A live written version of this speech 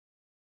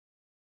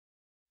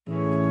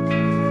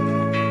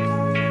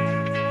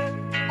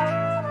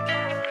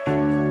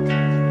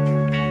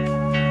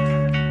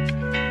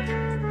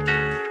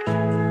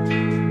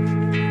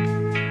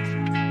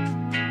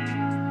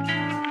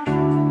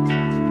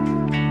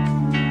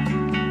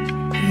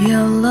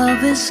Your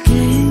love is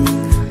king.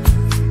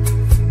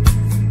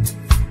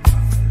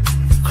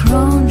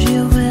 Crowned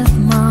you with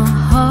my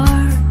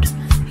heart.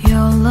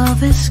 Your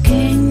love is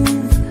king.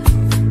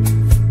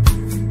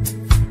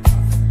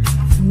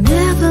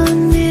 Never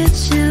need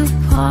to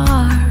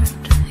part.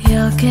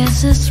 Your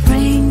kisses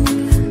ring.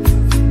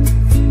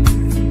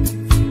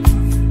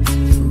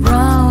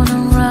 Round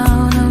and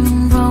round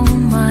and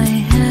round my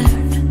head,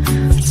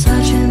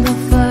 touching the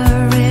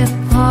furry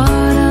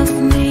part of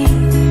me.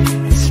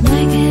 It's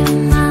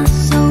making my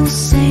soul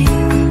sing,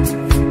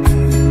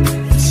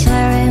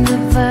 tearing the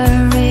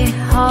very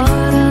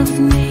heart of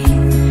me.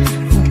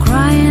 I'm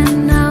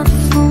crying out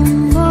for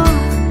more.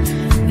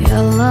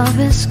 Your love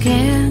is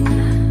king.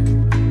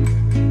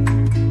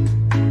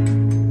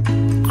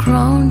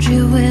 Crowned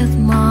you with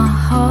my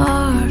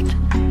heart.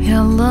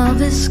 Your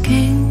love is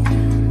king.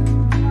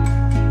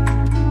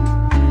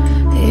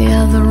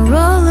 You're the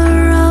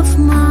ruler of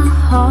my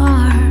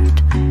heart.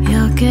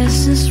 Your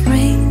kisses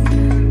ring.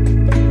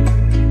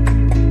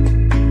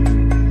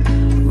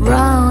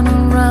 Round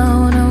and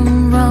round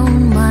and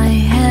round my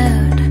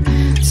head,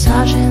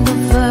 touching the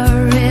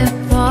very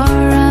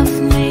part of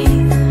me.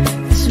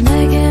 It's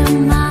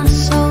making my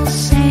soul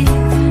sing.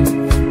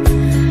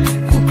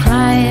 I'm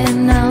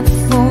crying out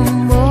for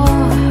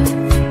more.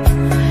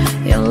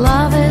 Your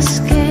love is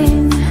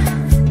king.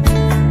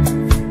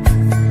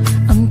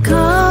 I'm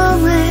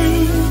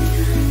coming.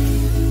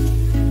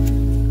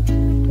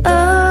 Oh,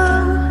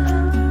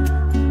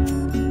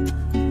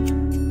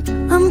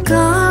 I'm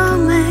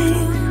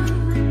coming.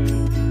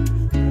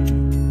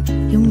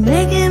 You're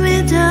making me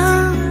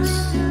dance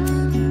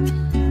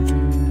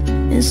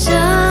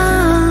inside.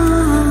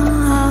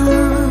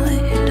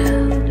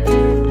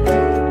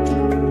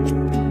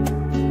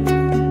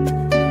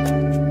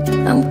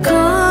 I'm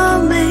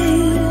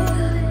coming.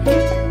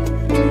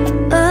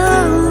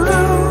 Oh,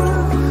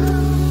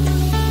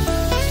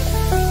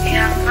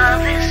 your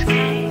love is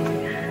king.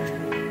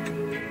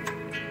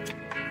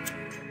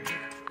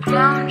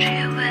 Crowned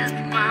you with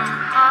my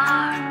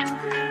heart.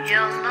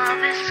 Your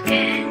love is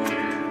king.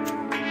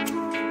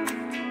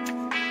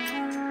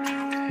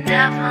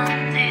 Never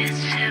need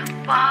to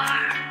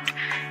part.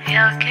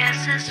 Your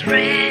kisses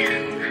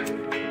ring.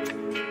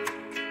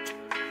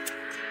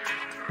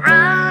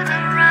 Round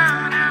and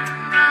round and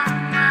round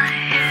my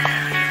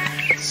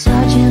head,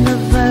 touching the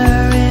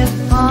very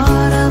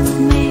part of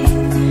me.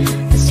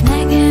 It's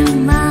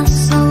making my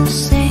soul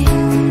sing,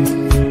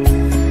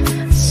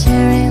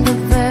 tearing the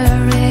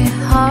very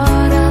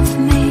heart of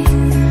me.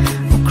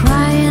 I'm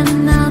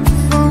crying out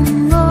for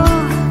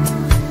more,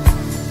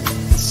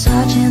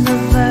 touching the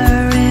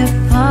very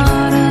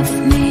part of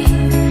me.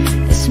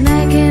 It's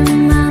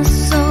making my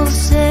soul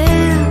sing.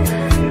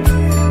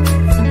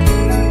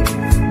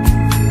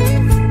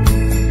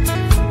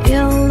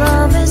 Your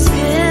love is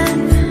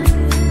king.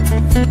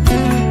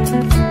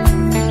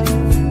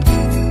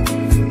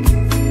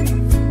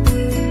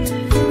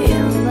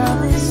 Your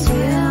love is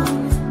king.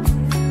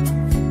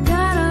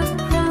 Gotta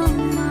crown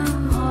my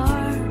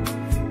heart.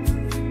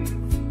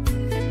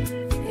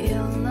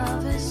 Your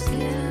love is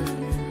king.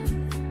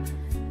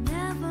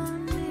 Never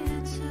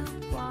need to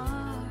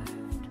part.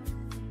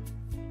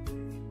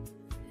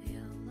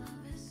 Your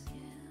love is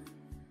king.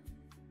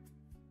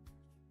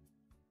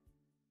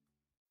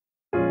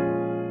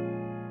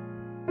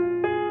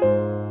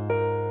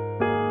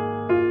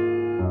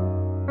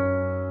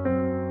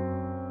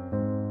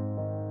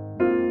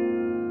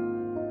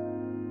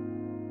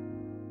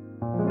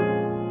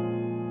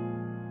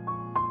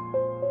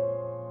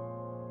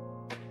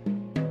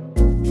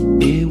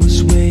 It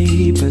was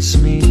way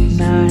past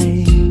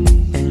midnight,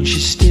 and she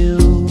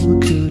still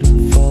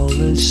couldn't fall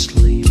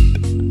asleep.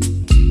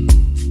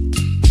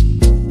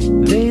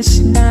 This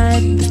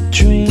night the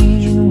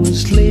dream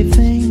was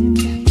leaving.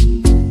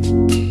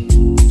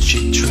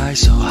 She tried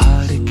so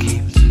hard to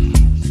keep.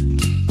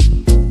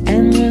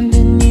 And when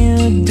the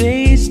new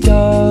day's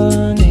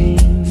dawning,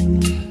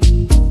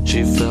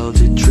 she felt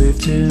it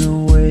drifting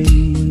away.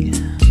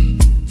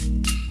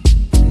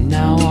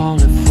 Now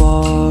only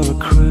for a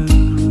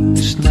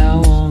cruise,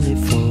 now only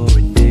for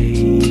a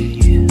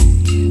day.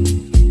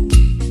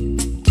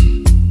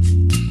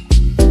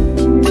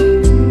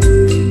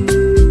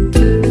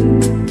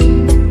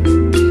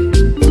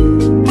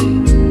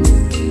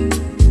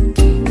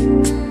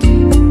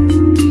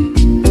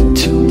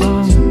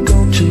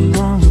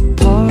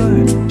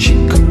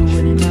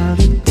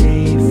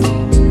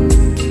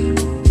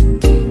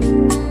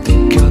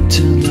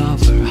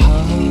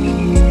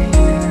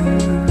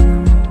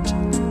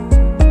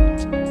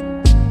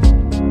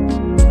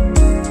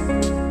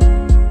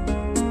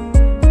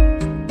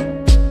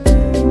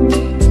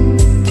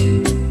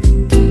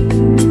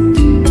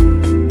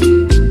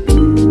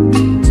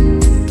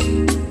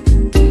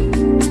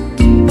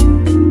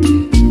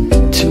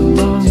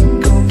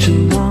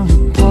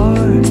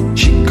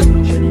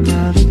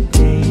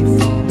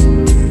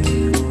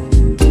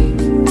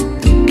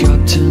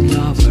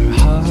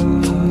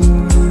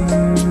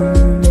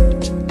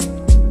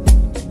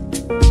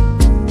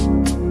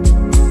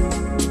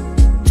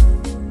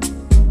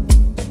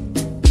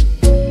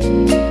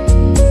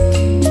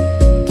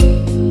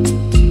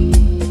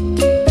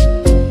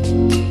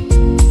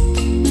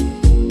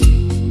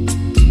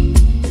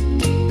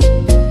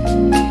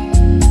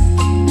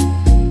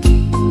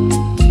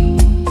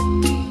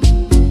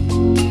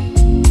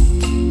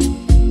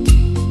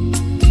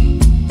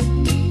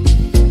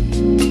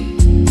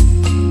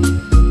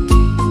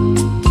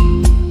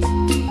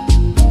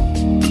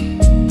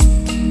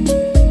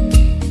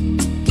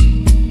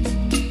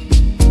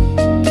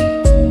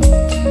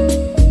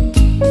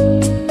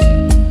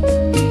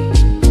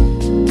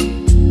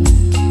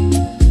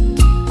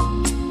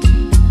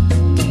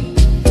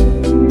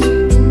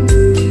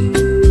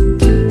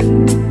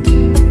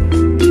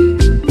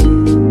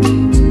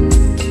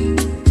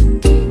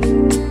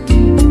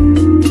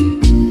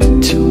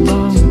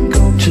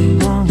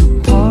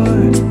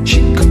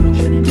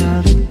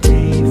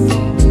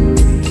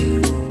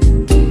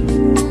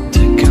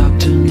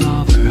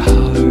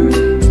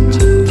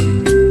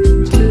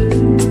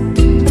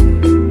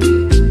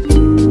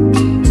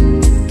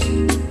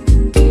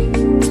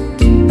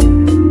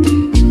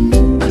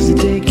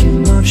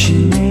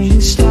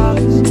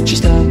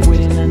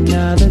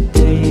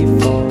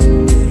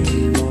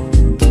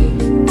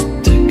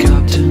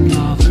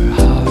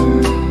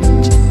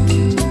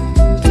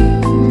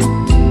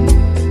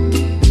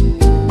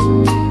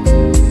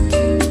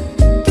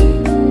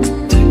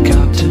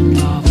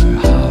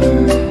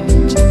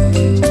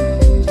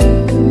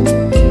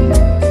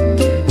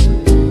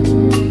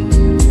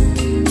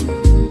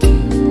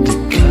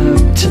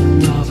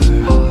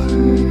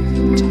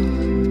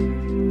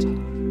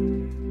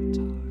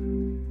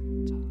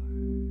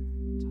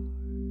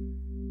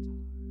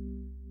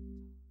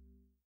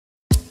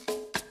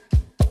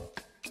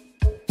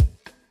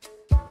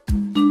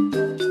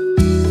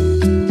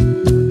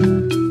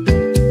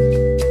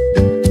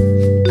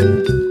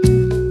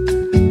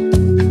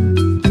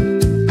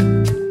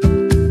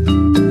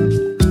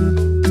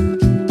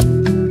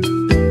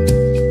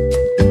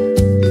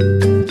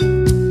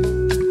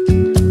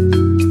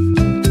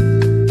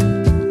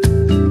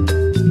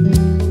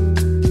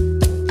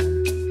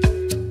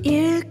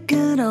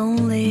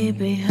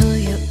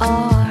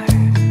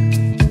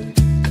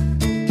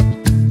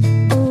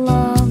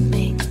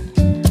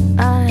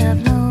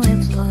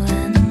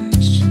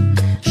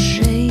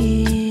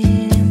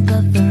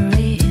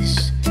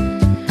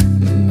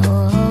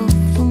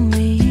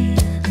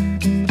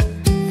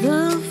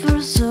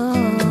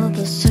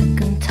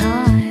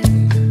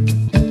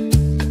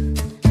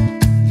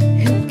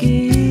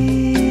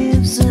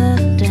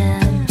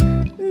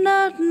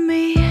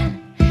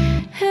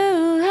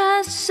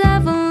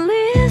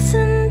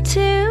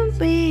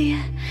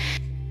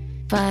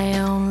 If I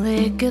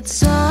only could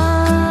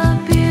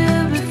stop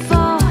you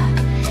before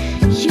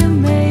you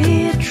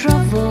made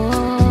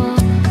trouble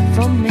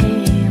for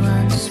me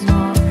once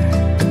more,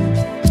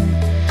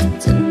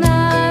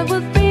 tonight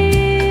would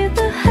be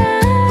the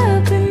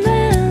happy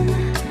man.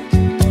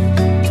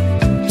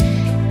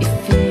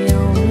 If he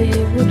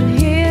only would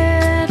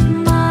hear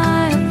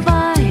my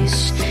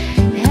advice,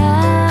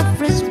 have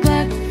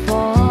respect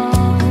for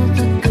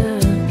the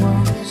good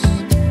ones,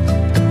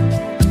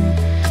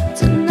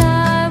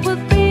 tonight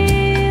would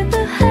be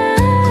the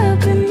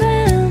happy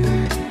man.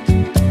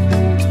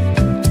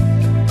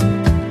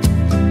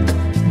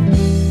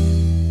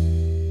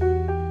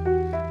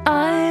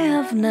 I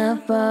have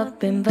never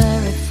been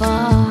very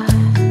far,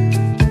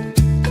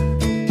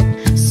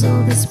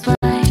 so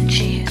despite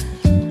you,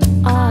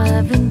 I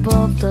have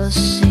involved the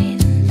scene,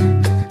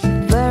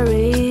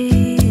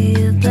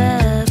 very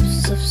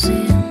depths of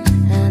sin,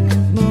 and it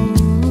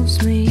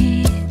moves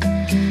me.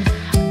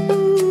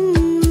 Ooh,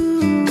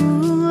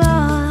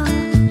 love.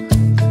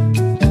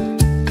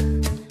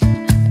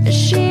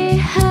 She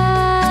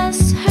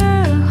has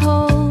her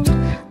hold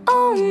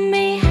on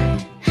me,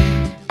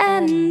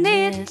 and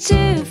need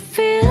to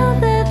feel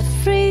that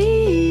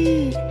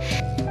free.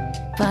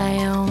 If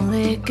I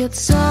only could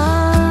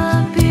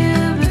stop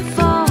you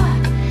before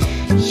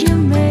you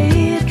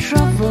made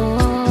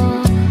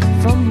trouble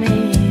for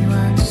me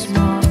once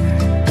more,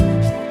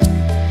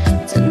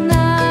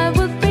 tonight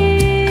would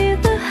be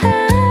the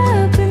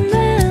happy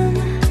man.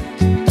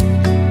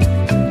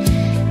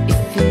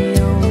 If he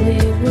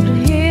only would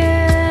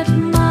hear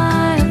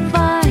my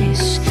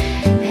advice,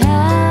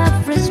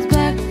 have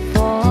respect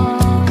for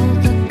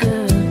the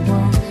good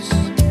ones,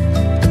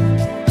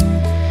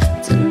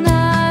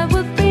 tonight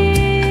would be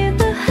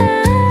the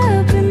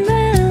happy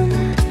man.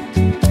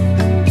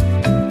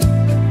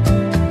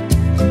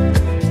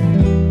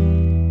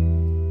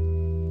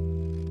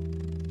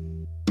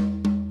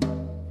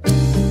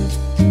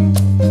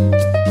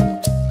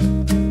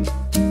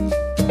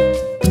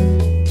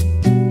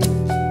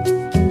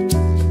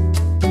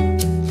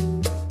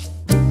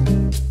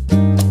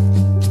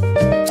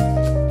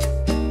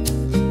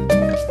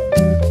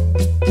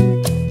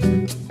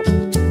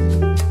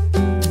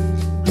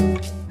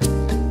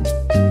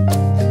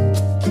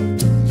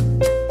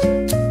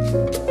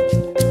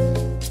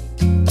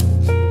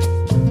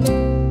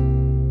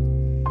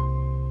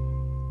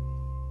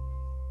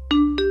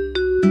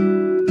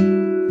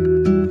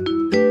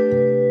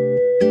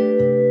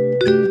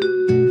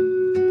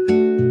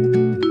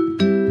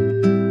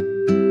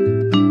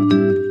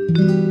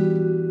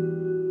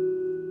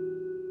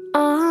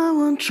 I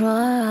won't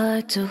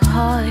try to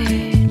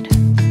hide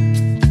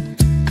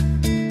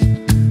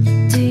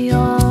the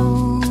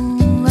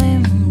old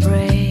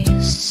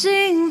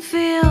embracing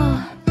feel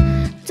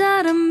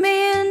that I'm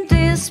in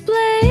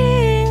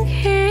displaying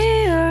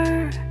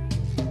here.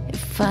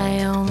 If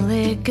I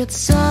only could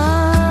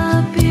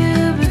stop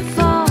you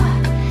before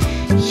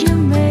you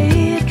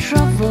made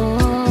trouble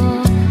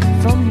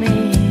for me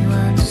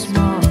once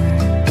more,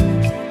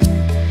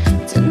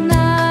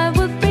 tonight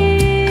would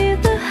be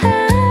the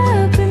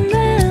happy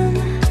man.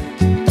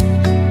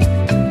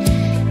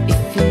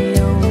 If he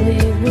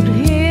only would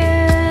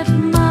hear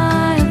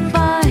my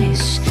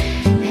advice,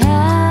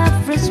 have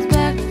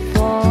respect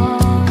for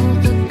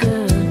the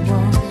good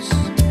ones,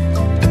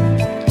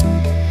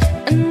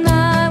 and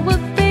I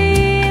would be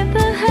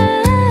the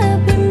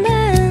happy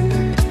man.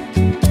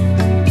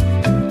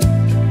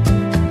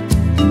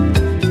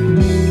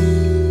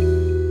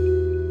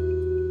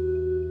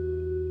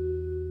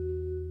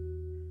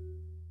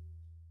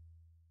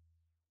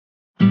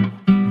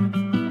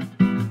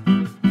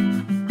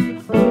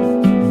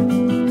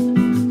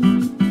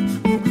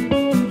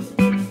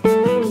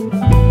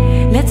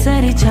 Let's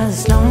set each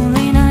other's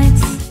lonely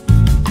nights,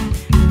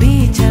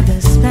 be each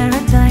other's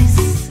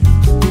paradise.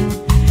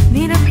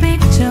 Need a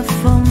picture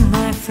for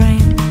my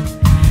frame,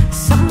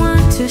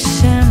 someone to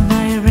share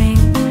my ring.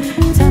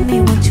 Tell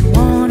me what you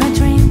wanna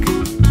drink,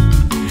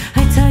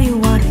 I tell you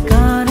what I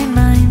got in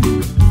mind.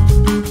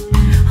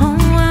 Oh,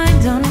 I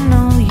don't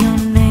know your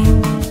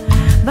name,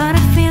 but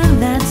I feel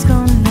that's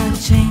gonna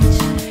change.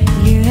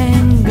 You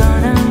ain't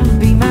gonna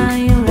be my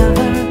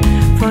lover,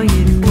 for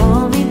you to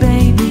call me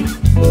baby.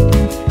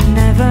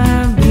 Never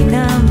been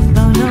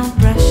under no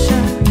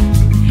pressure,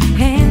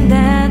 ain't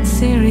that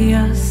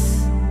serious.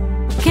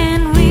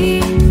 Can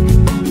we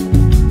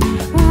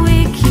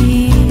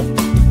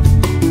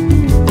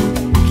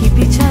keep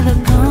each other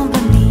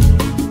company?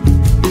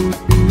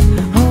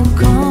 Oh,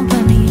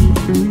 company.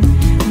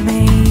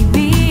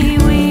 Maybe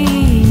we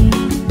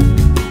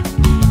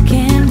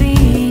can be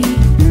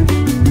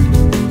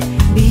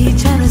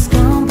each other's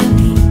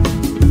company.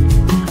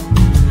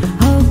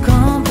 Oh,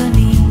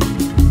 company.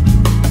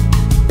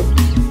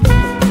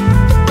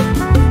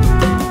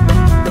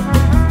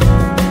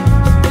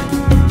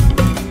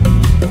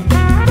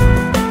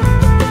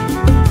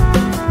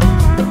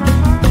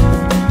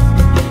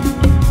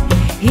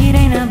 It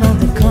ain't about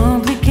the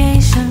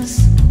complications,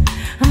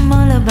 I'm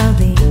all about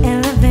the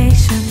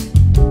elevation.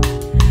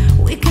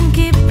 We can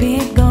keep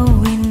it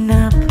going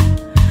up.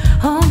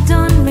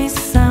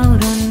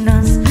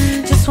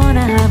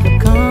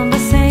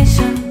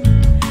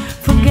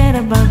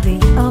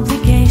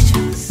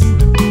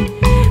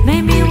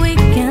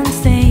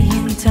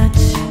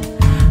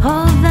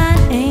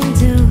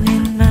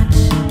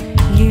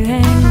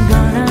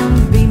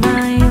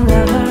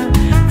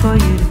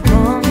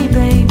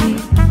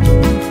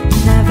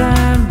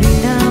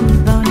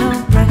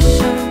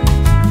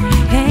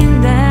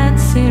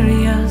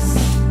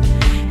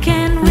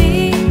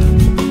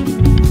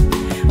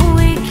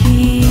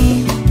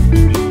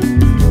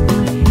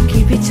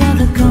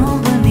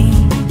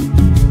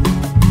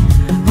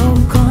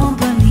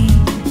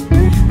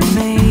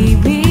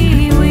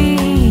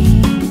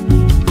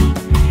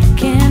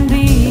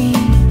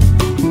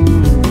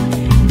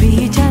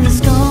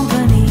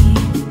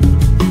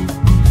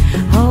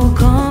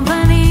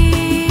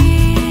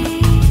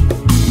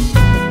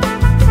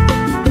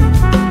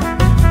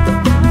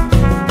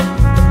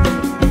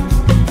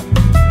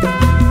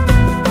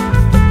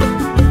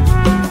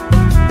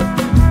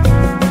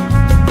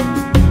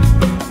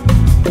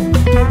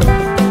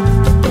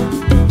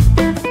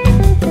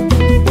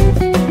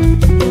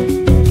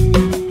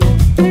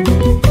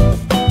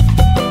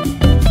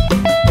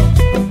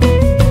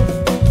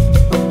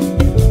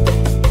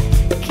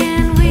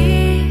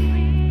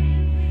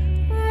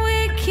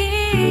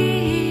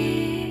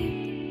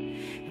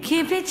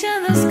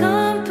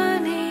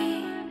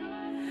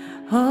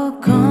 oh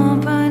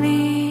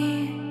company.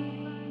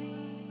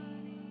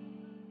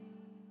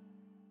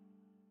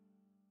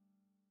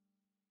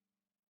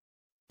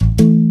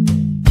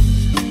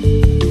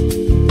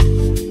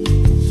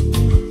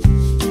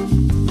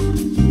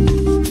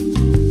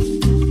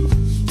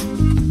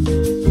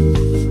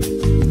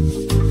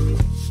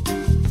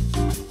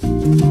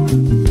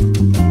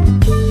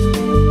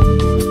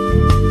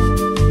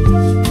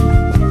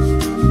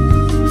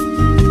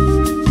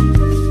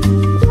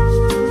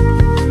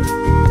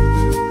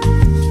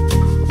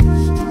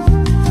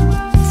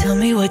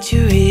 What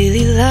you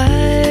really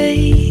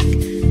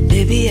like,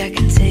 baby, I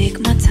can take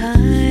my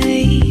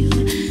time.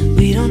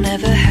 We don't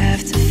ever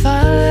have to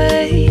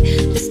fight,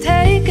 just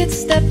take it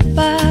step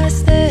by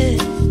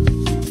step.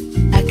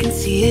 I can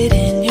see it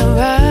in your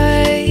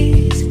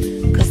eyes,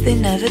 'cause they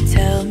never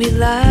tell me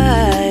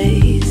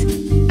lies.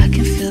 I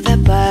can feel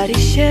that body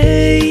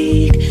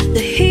shake,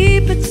 the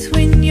heat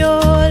between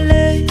your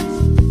legs.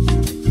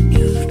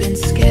 You've been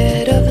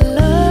scared of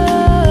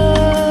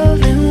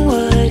love and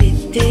what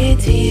it did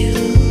to you.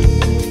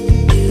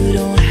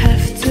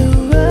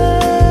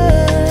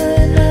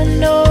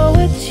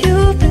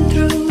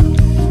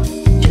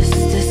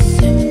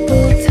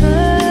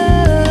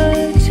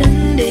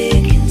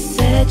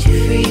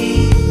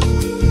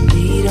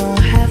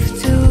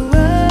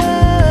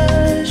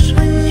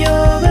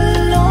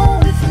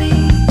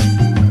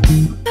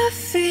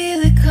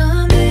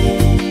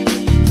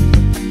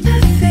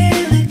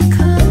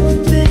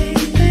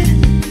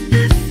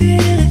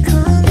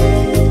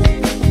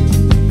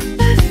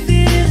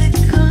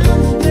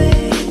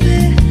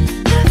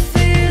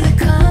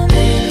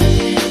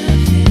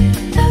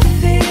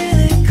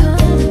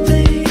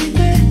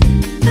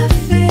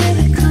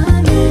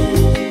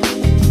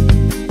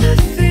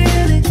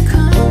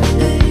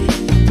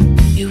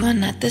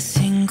 The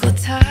single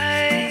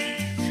type,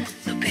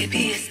 so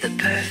baby it's the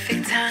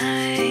perfect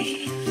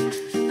time.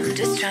 I'm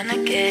just trying to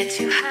get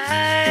you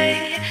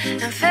high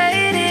and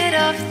faded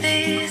off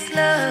this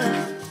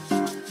love.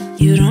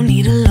 You don't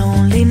need a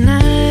lonely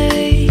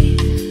night,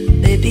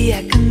 baby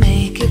I can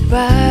make it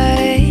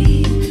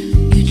right.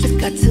 You just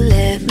got to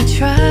let me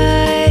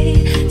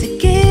try to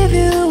give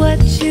you what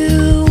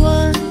you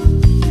want.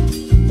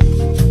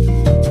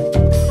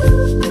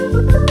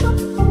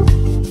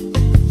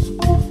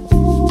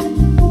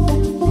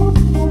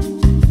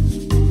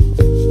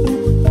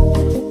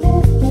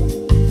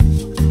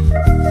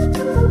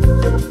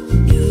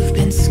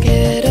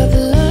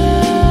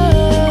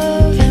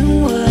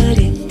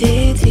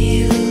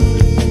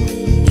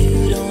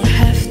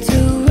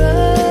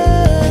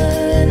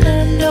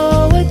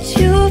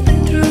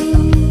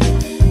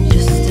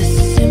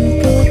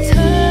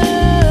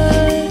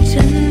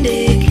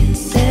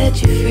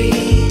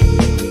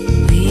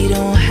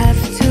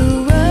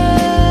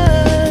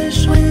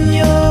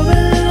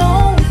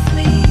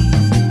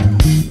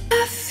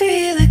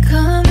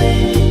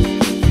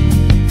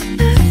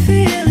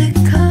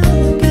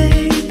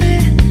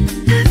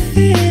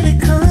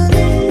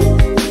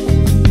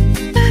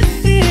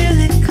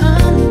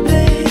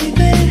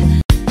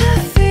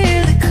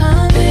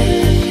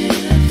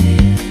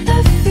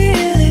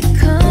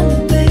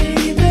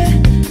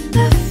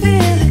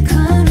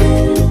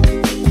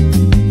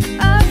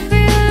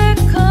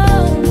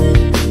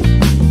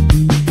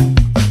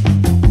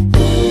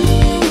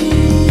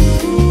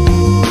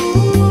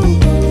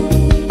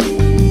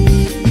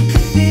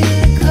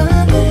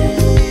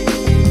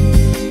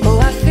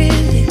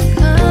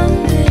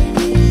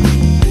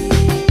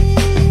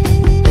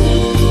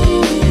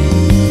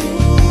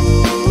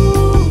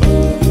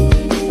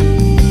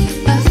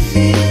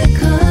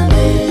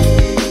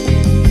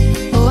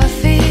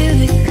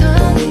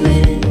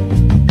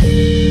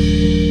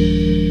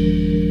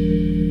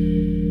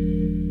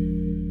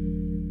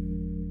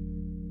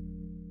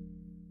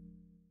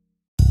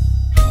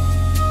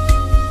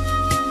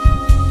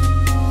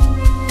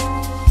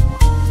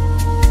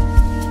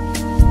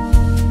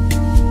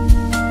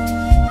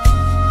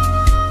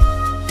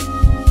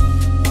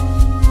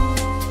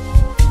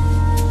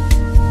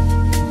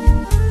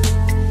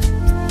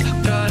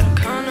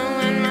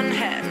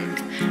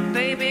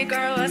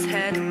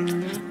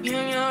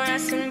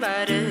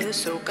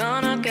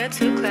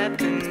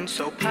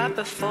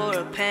 For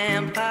a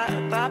Pam,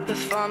 pop it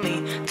for me.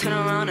 Turn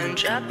around and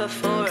drop it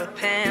for a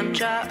Pam,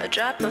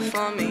 drop it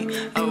for me.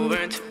 I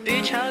went to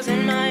beach house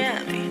in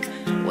Miami,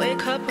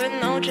 wake up with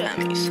no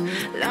jammies.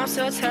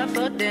 Lobster tail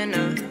for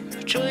dinner,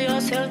 treat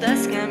yourself,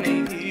 that's scammy.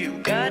 You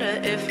gotta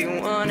if you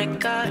want it,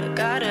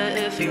 gotta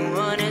if you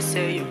want it.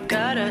 Say you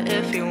gotta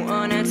if you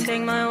want it.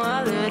 Take my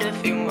wallet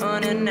if you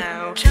want it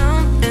now.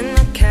 Jump in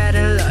the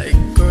Cadillac,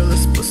 girl,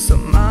 let's put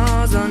some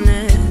miles on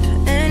it.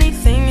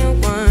 Anything you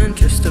want,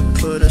 just to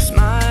put a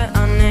smile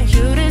on it.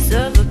 You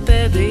deserve it,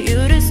 baby, you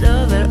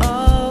deserve it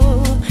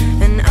all,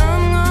 and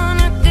I'm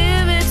gonna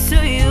give it to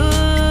you.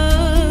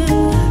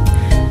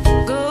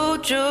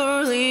 Gold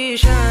jewelry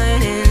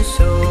shining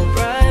so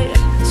bright,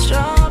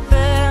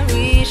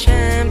 strawberry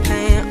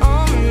champagne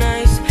all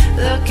nice.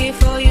 Lucky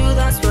for you,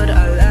 that's what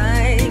I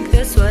like,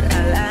 that's what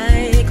I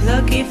like.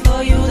 Lucky for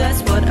you,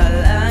 that's what I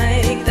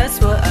like.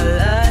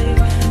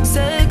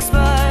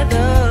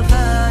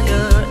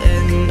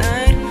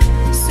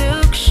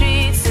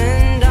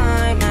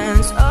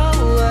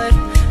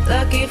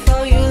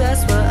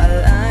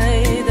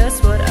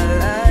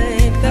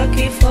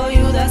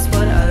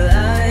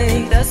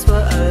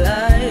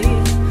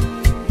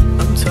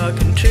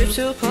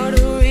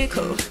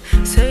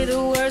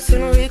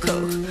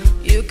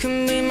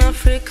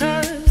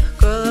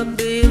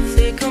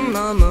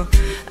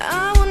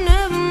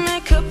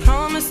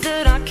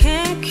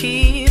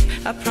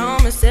 I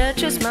promise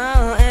that you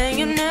smile and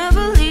you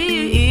never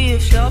leave.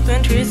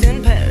 Shopping trees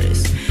in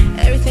Paris,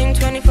 everything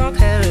 24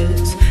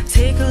 carats.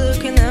 Take a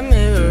look in that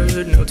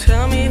mirror. Now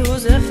tell me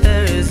who's the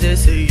fairest.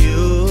 Is it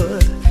you?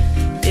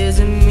 Is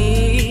it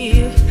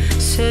me?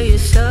 Say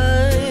it's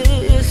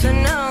us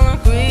and I'll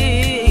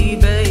agree,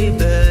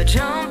 baby.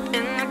 Jump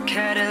in the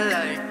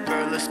Cadillac,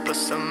 girl, let's put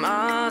some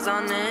miles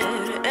on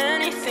it.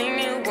 Anything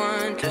you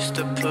want, just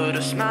to put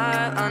a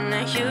smile on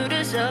it. You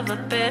deserve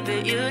it,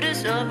 baby, you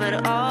deserve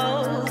it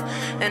all.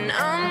 And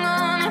I'm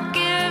gonna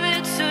give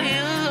it to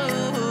you.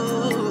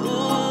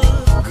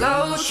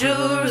 Gold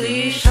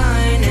jewelry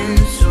shining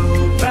so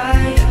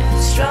bright,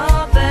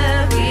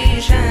 strawberry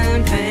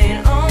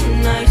champagne all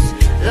nice.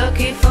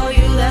 Lucky for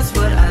you, that's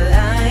what I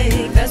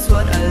like, that's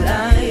what I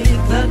like.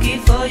 Lucky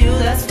for you,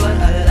 that's what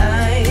I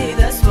like,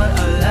 that's what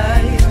I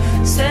like.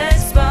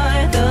 Sex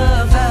by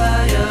the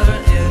fire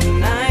at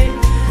night,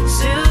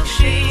 silk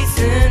sheets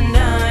and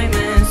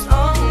diamonds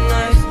all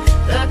nice.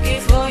 Lucky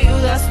for you,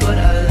 that's what I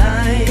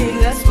like,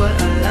 that's what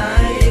I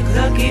like.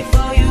 Lucky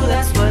for you,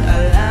 that's what I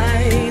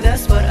like,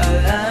 that's what I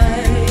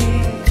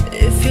like.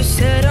 If you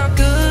said a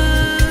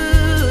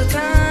good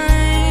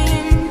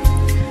time,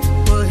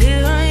 well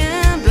here I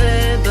am,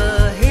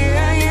 baby, here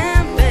I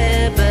am,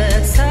 baby.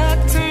 Talk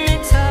to me,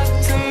 talk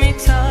to me,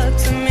 talk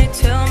to me.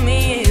 Tell me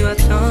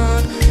what's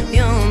on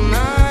your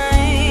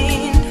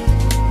mind.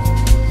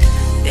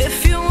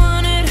 If you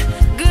want it,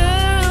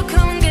 girl,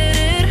 come get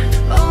it.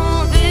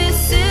 All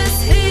this is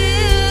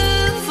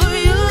here for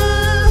you.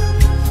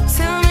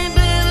 Tell me,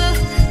 baby,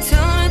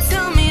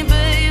 tell me,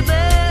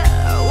 baby,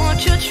 what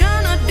you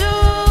tryna do.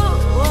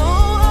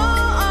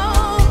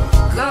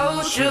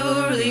 Gold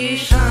jewelry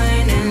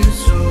shining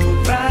so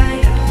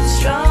bright,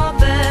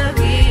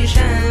 strawberry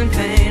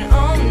champagne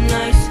all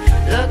nice.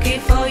 Lucky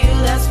for you,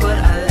 that's what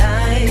I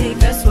like,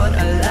 that's what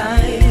I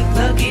like.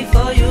 Lucky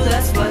for you,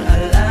 that's what I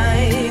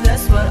like,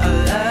 that's what I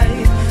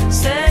like.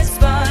 Sex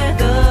by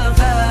the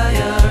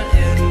fire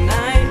at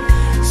night,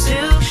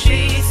 silk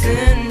sheets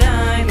and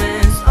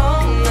diamonds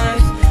all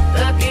nice.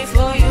 Lucky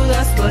for you,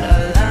 that's what I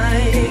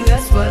like,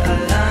 that's what I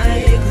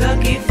like.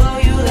 Lucky for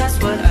you, that's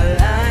what I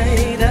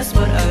like, that's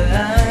what I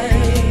like.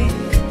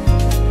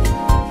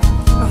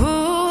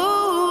 Ooh,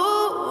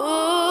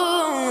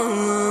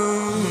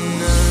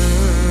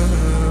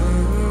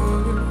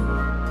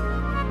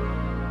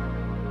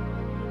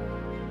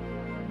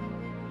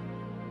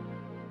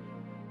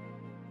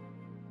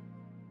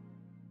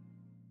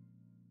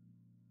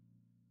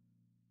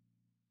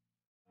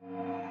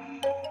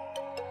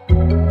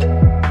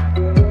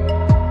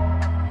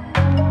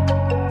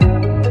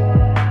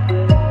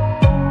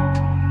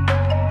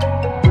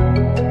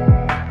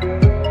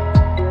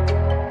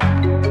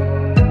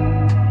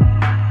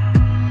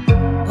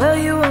 Well,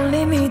 you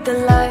only need the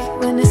light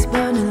when it's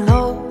burning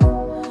low.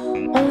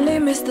 Only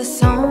miss the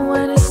sun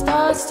when it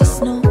starts to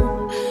snow.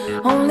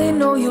 Only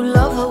know you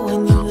love her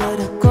when you let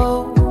her go.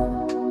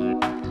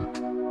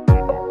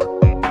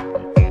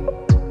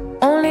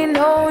 Only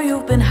know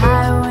you've been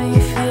high when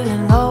you're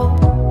feeling low.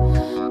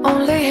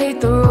 Only hate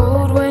the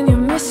road when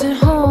you're missing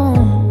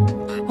home.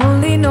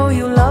 Only know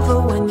you love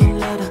her when you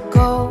let her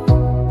go.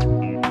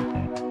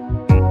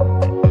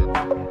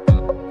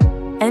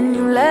 And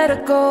you let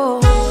her go.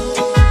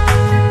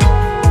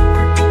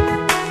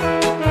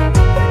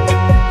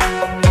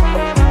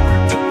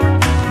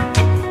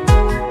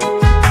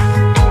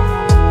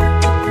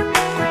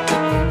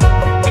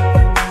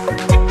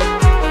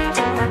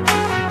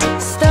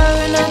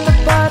 Staring at the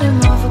bottom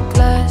of a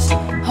glass,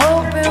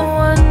 hoping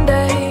one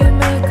day you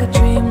make a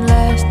dream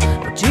last.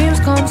 But dreams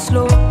come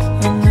slow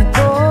and they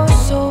go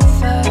so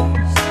fast.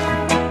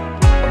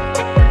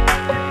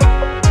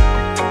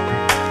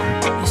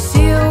 You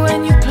see her when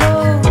you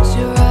close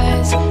your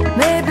eyes.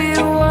 Maybe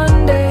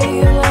one day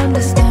you'll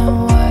understand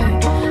why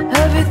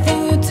everything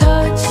you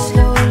touch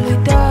slowly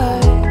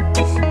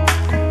dies.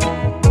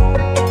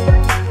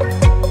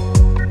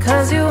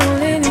 'Cause you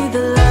only need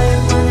the light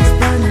when it's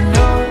burning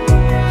low.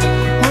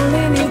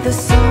 Only need the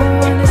sun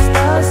when it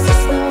starts to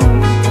snow.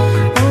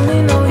 Only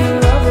know you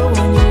love her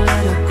when you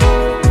let her go.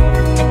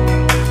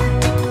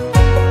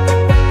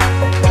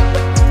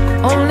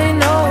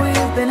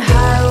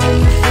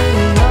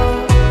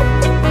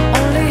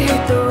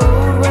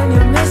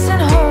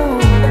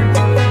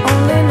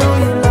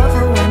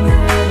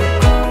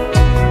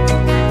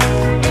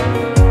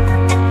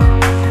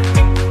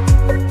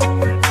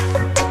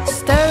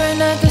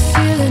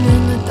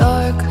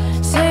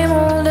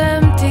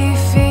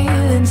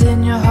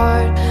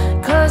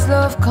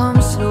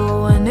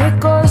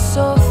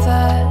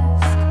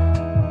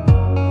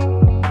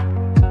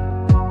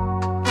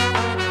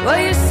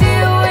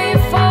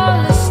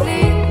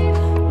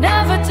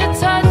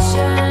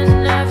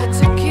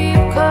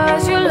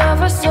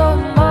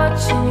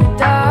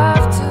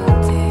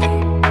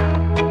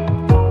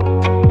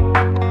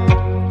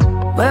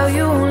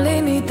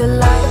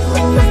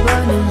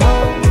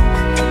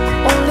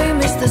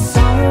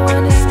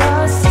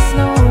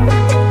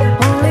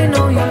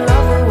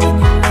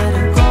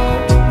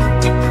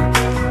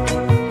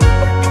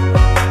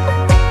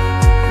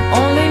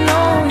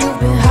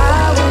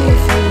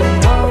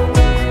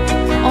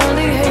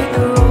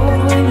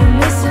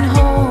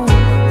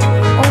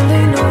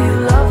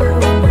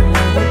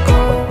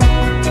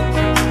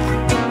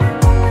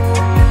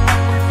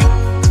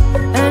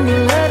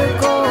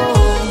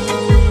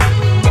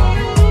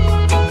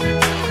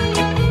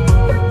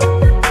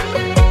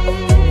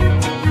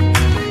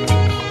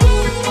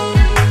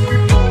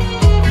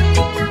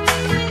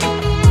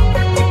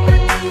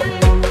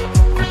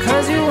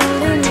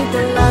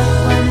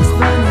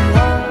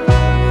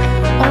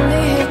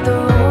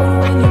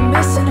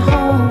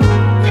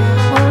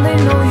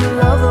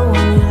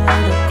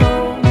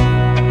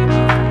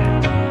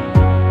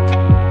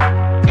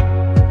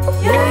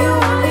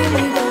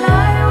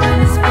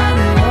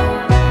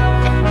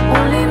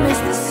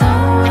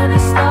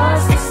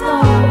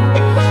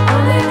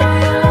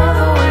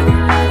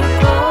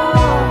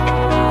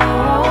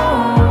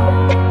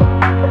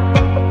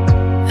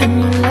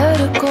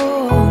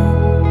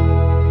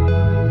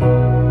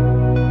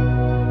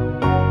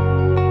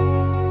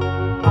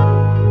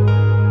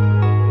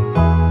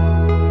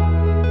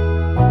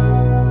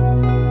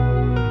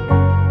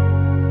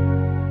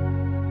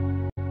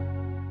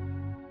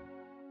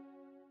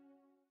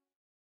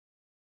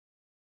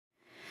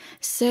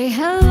 Say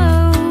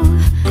hello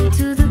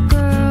to the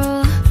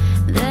girl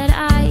that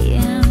I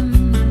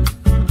am.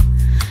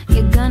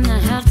 You're gonna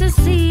have to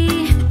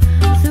see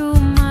through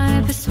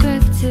my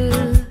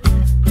perspective.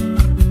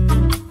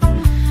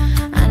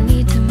 I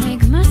need to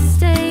make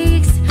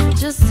mistakes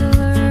just to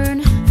learn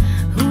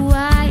who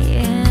I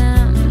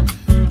am.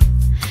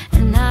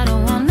 And I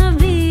don't wanna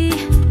be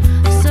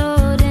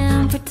so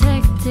damn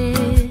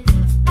protected.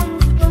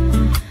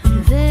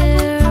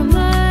 There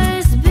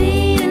must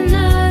be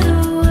another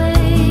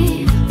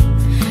way,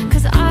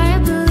 'cause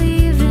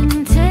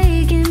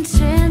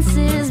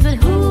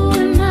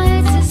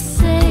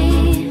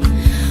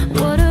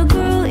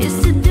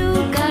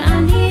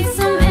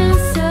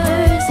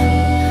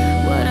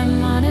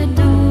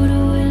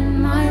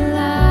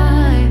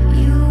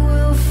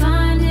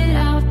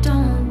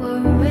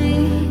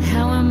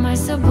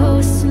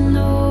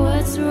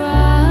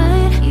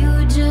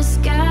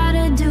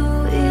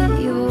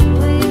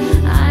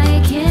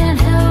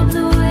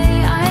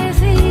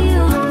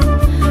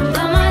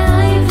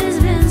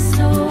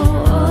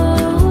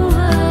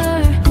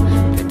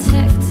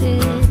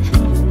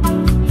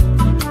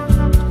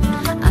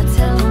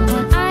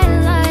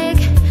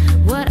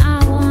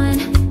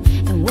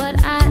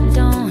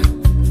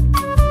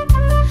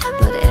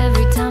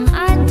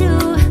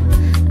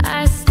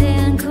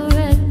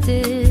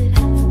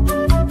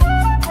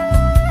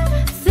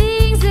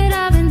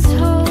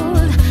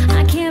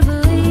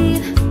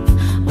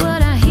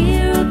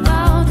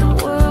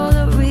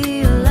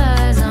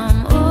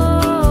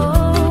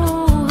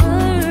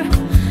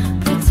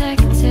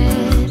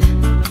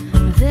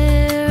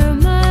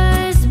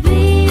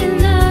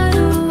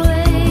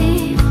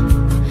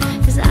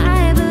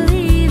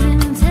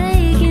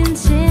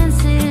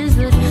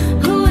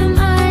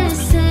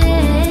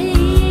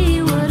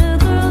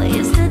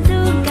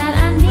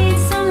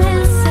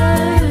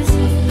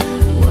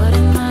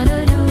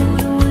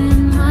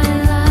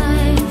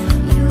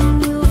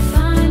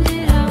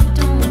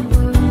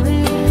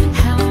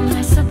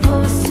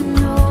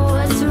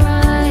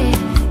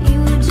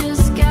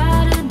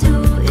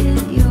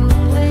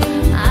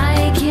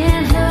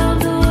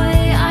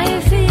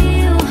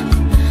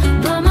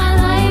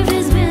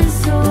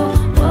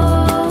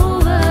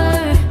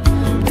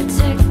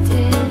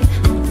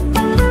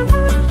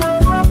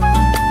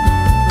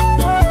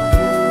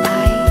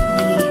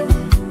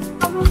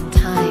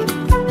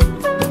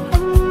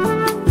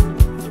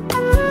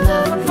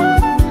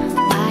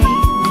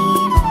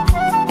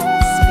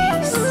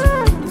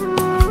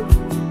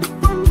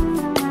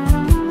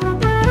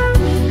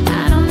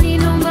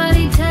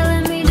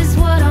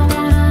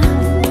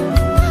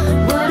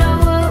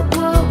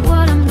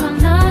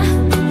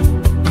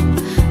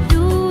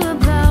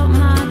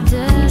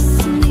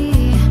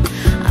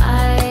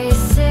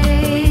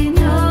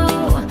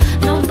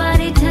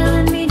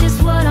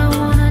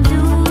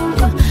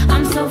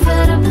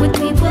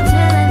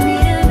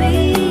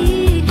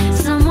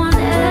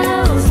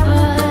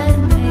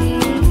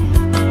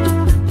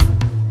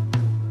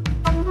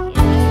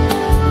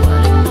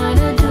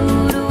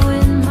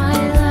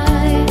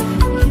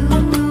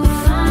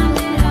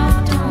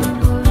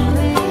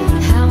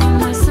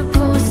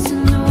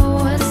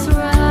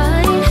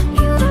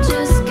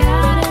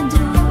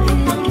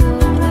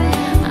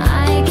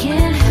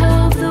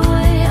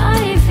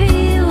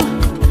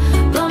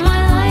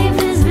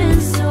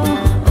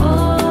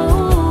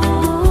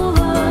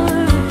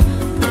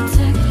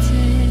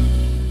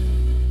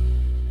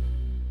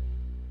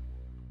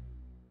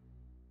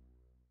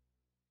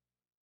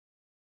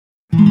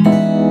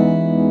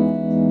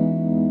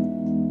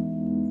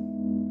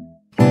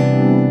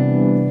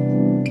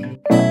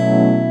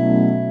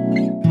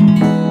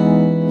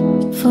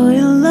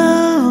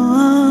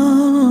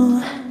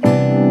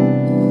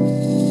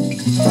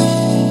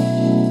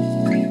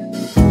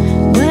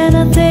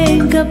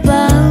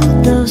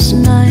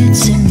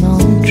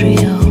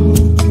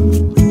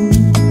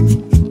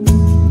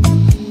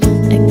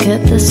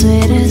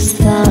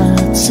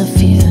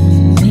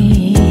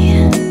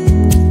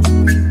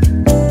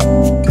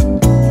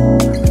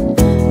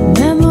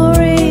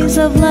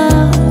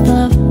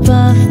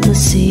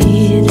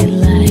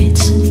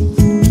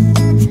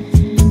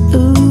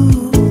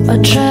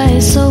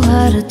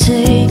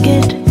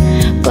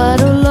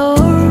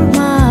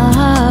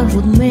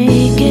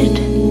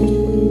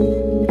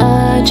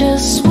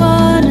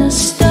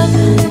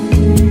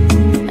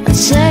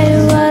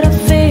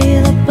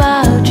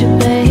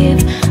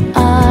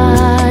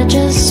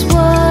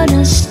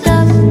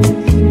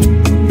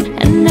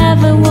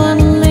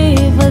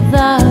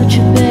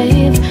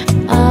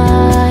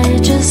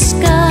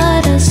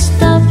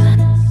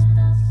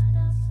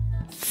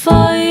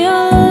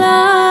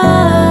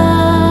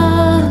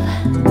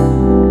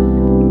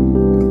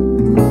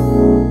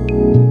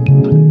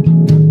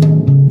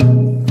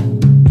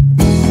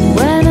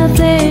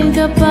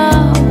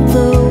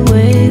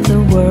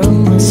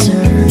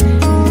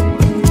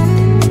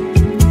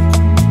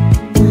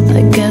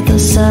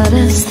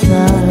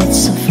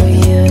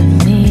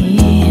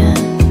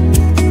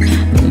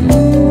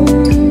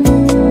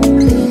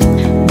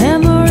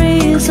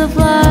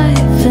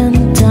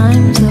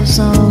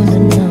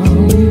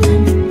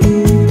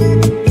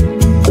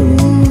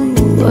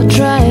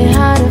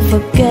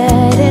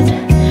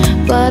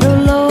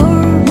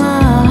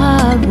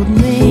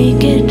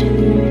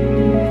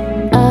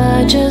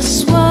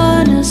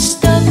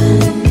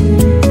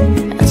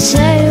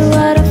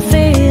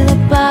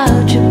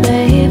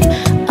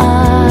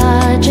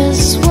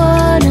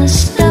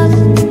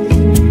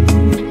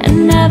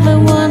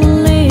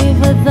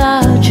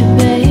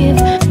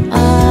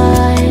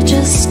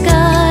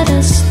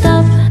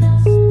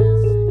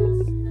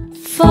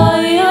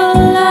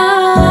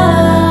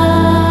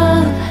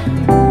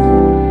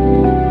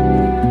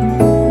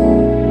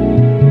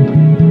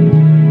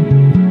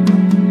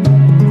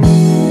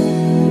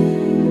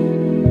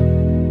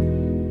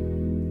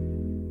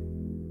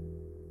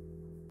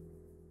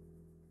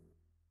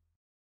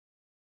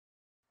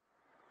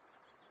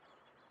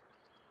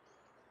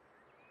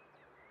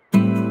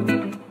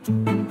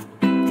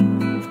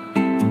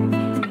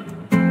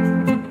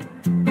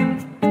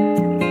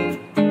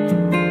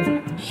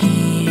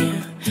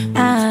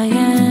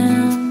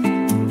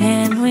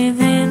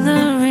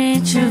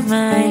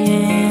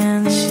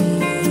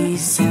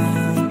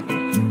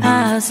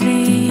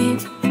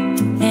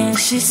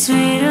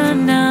sweeter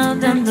now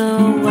than the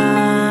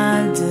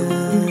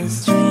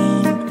wildest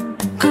dream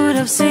could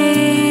have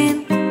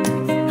seen.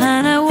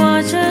 And I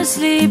watch her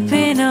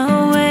sleeping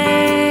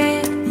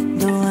away,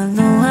 though I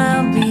know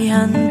I'll be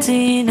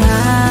hunting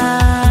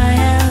high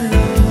and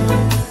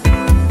low.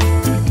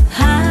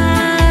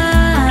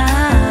 High,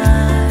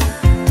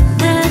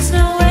 there's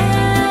no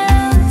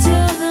end to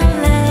the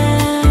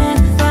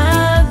length I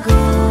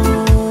go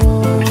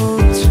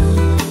to,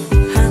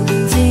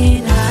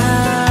 hunting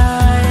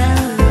high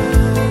and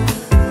low.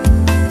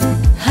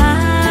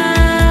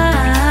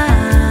 High,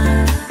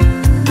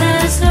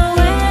 there's no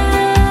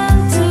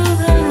end to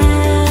the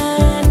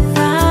length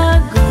I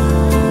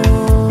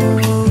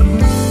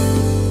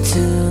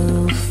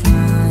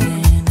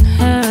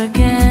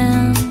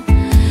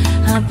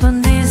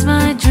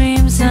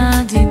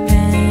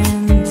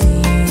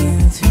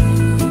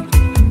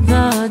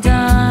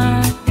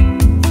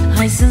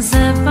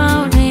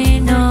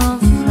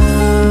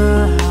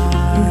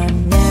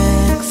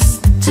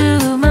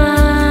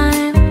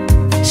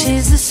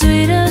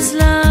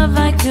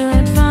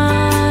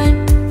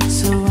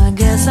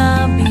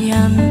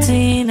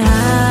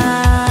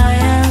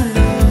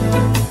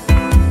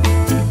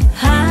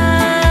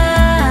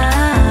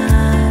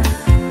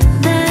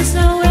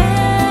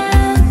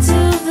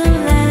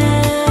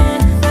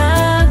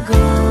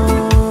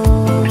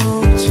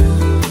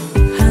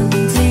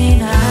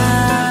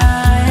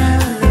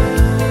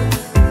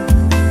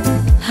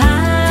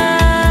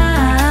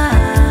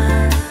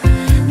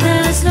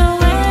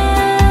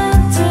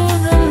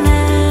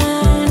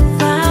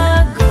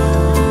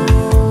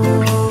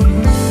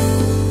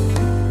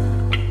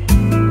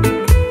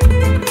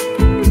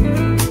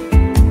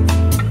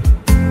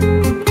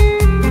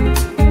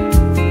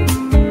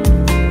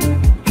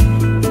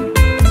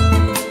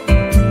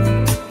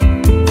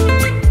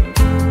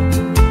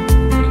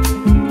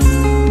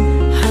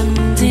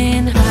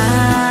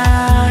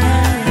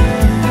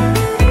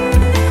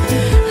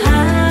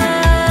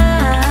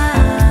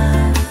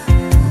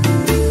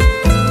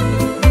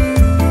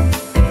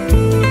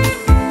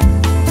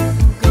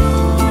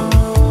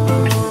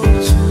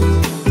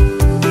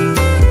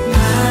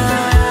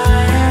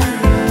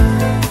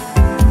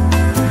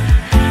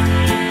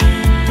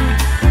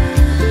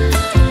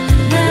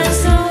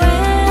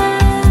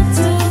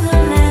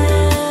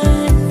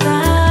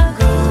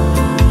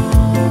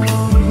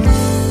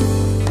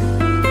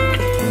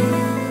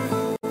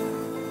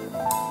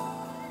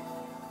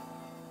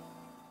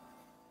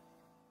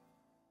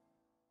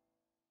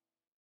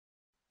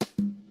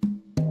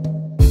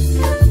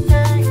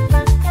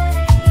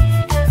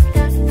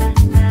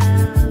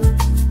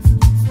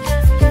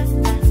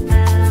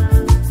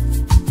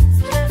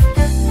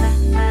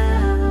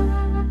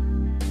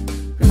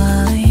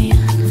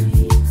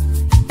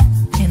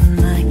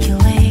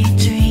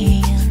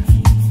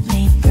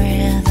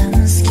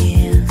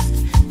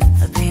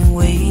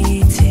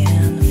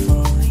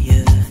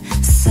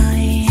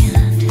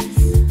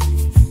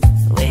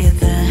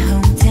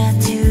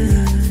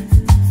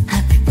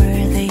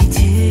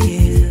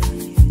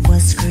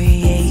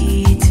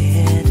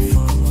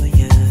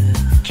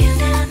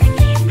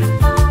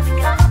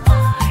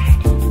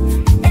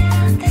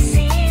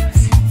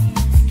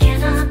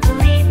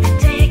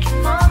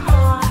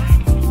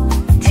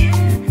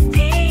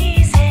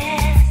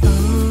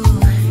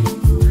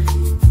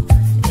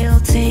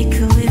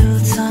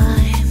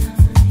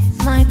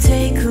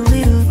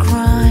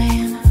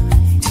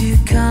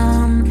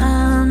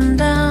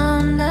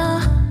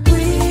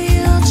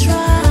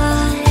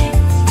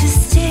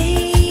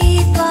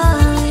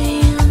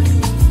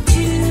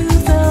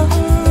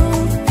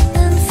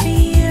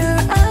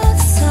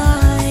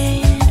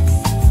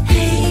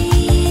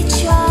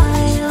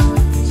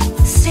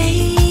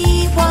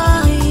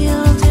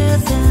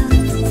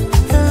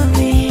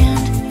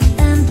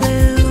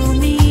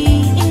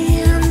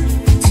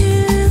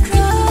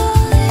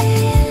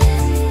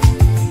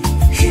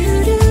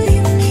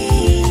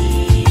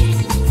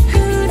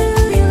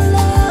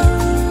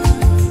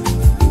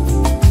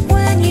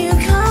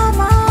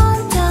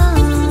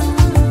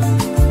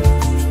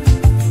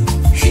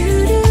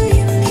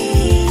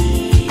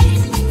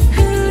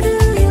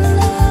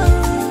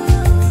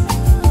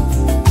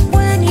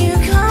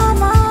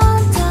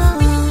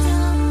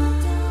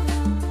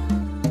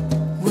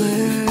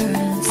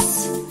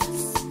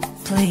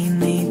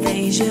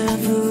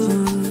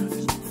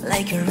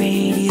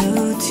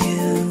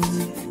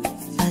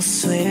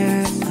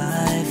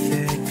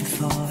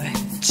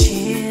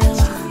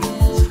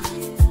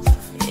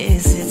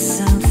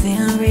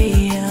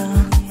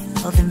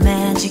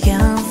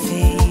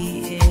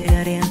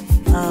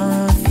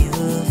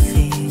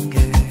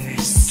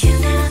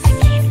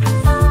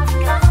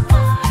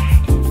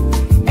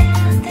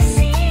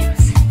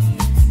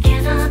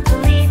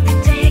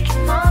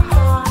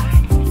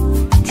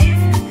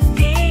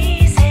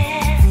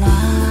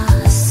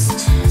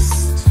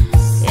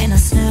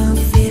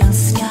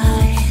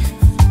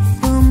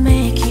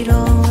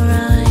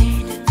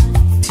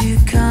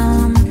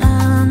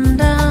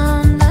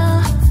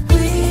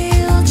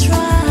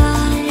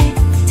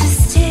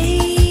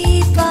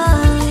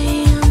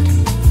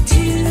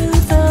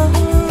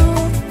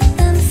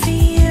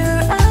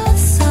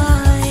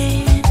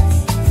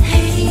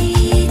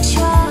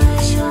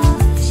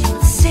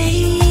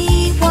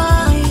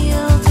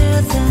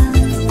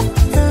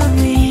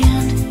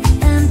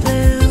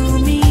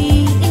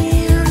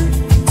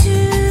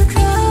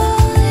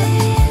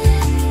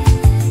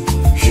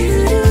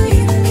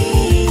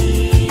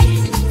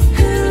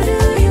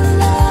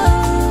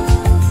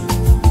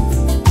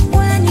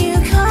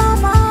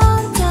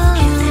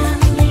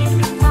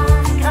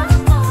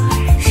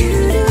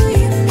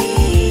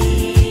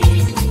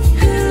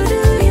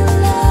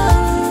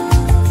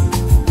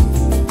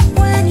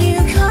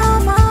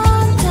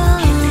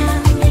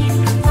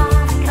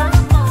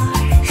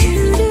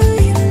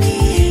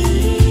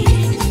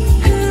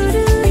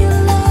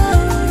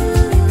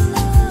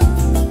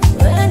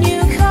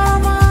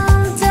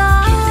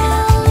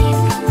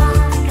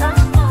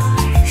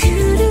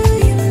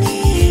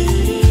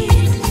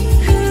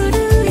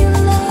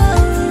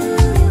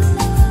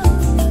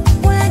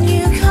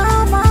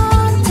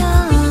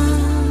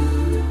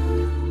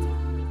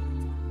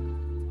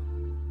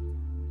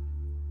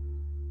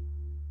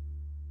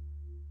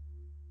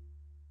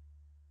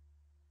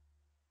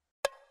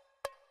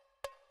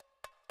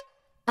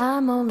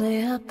I'm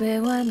only happy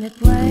when it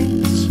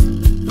rains.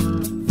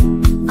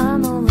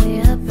 I'm only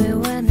happy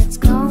when it's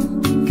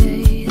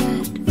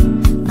complicated.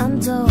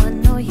 And though I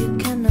know you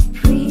can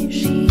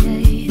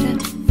appreciate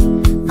it,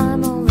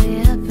 I'm only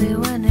happy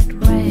when it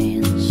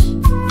rains.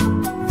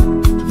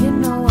 You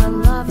know I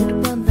love it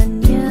when the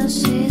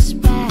news is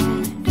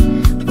bad,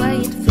 where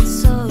it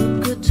feels so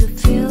good to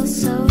feel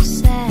so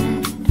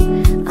sad.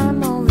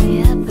 I'm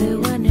only happy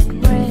when it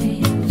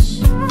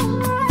rains.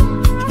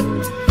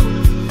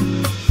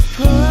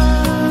 Pour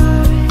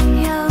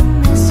your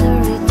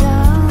misery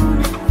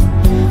down,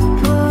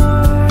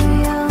 pour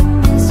your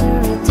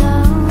misery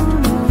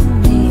down on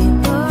me.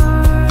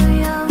 Pour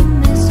your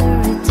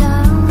misery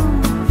down,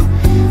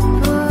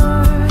 pour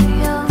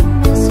your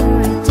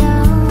misery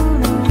down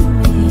on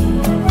me.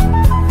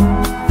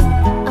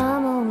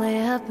 I'm only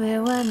happy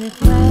when it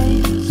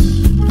rains.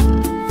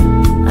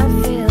 I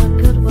feel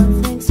good when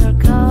things are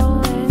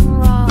going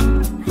wrong.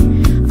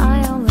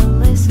 I only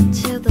listen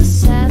to the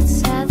sad,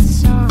 sad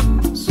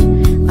songs.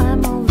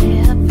 I'm only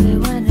happy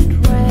when it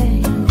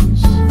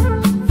rains.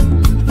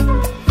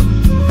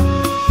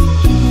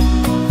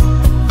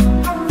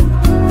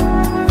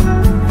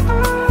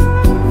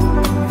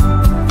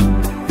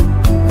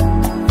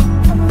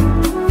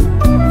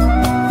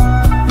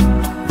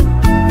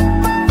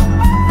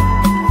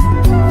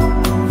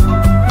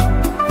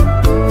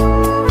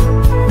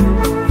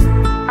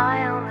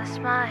 I only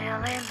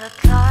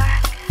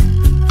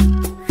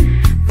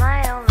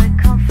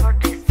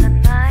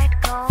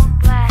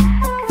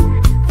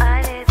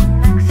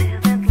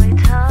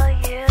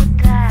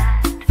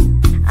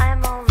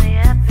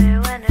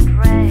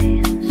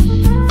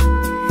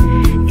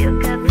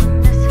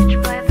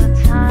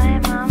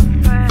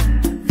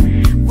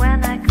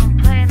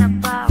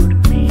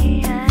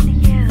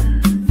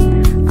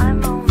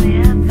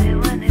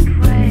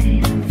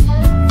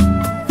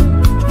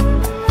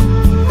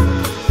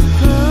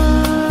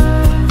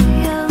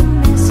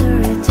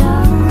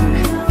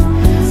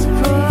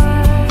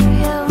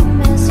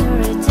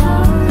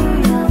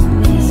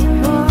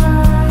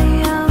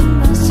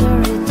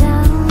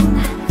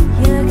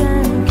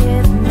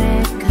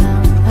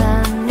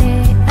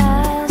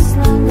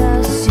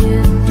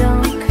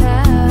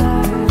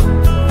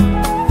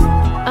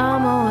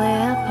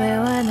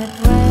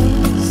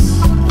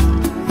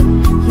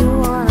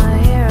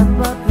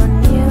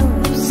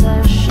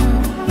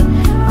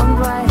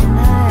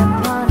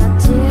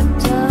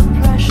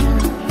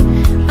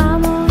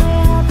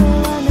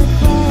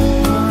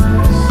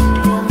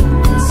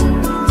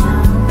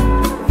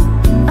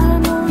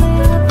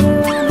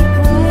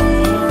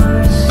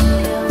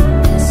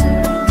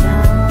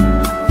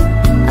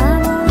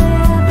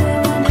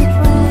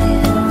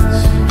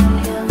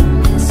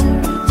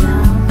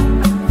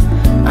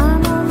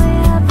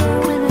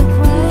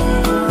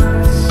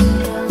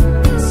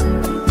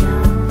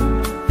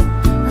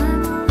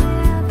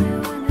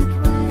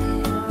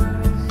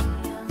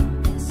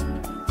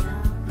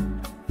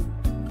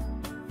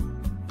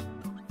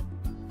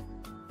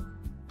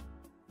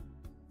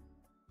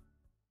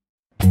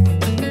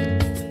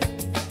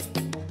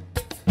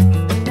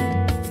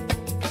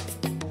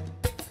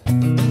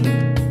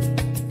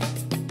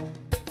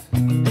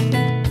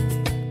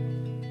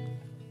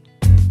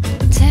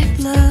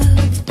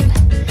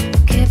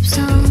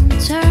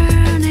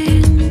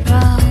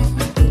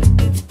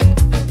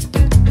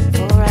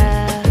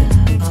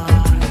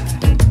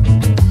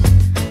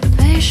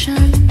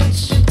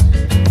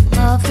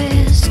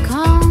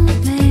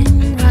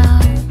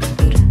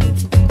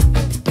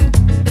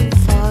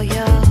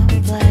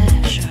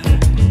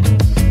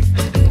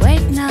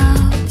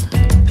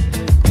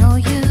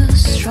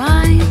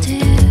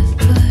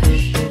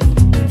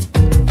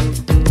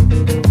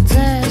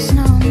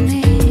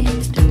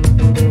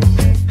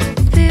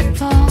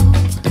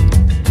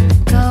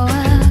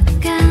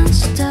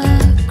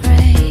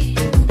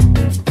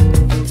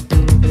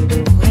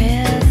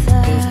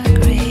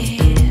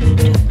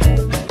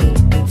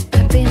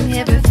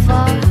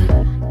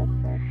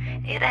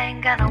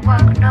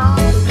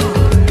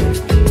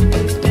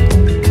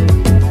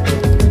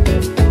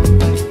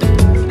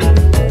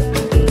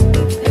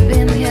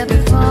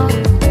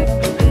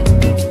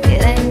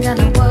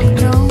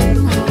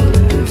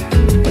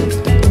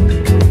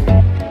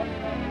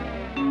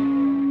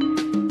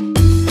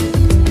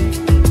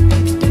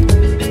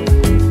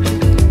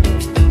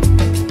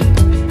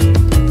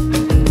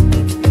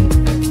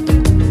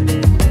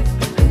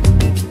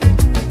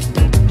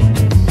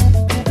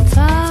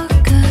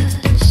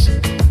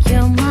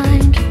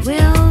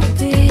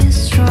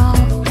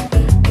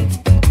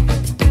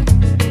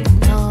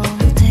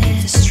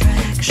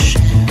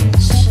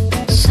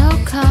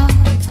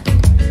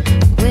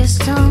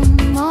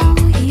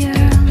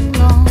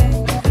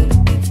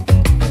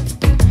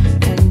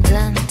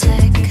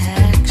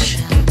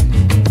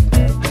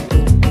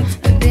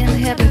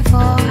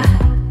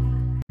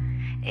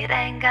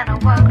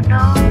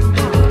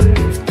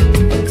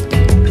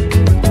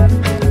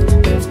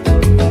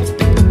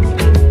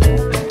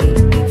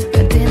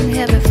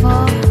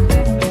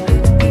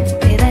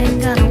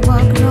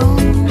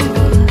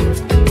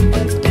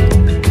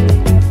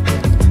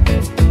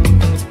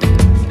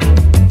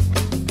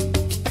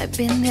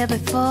here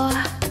before.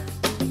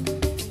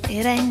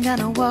 It ain't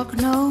gonna work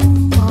no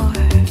more.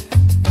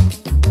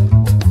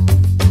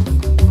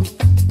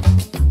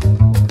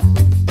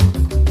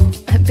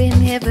 I've been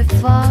here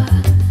before.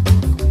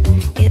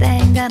 It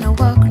ain't gonna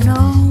work no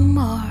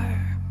more.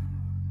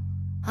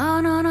 Oh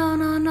no no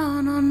no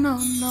no no no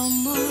no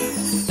more.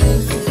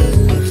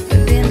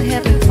 I've been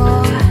here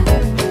before.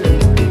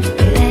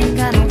 It ain't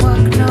gonna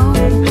work no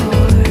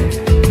more.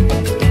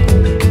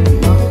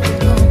 No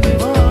no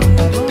more.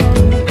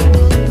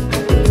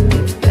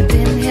 I've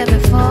been here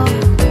before.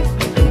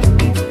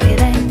 It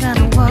ain't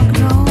gonna work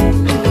no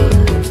more.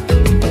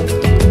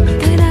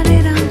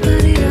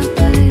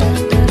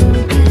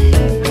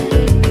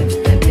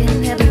 I've been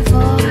here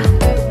before.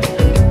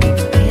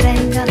 It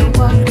ain't gonna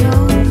work no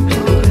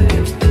more.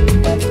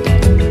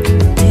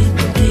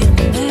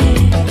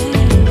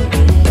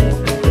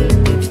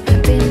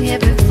 I've been here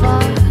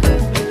before.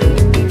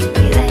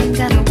 It ain't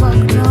gonna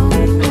work no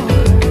more.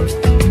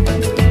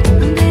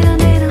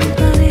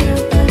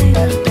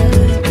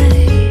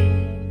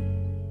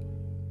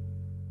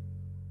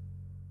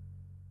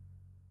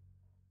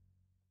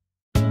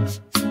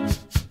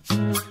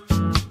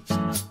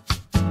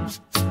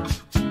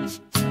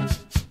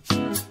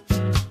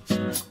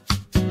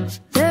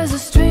 There's a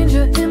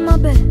stranger in my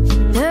bed.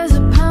 There's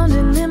a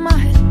pounding in my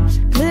head.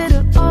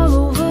 Glitter all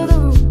over the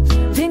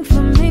room. Pink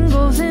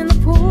flamingos in the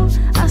pool.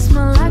 I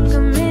smell like a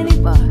mini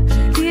bar.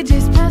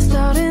 DJ's passed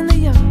out in the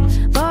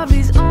yard.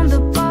 Bobby's on the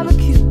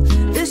barbecue.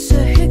 This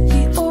a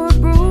hickey or a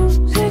bruise.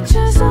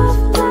 Pictures of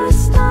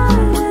last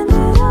night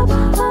ended up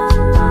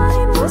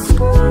online with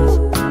screws.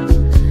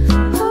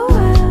 Oh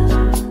well,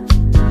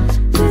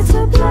 it's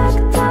a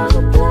blacked out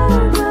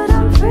blur, but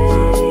I'm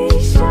pretty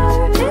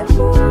sure it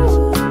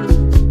proves.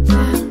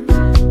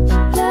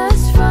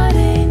 Last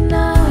Friday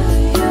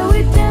night, yeah, we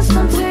danced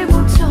on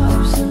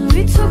tabletops and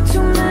we took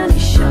too many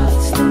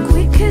shots. Think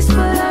we kissed,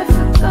 but I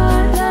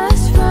forgot.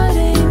 Last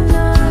Friday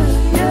night,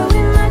 yeah, we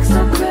maxed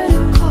our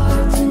credit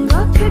cards and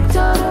got kicked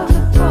out of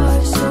the bar,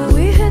 so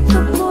we hit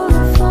the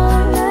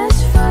boulevard.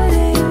 Last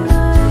Friday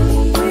night,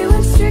 we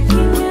went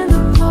streaking in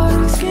the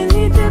park,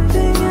 skinny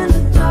dipping in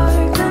the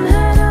dark, then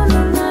had a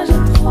ménage à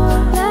trois.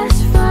 Last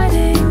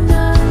Friday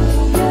night,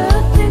 yeah,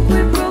 I think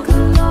we broke the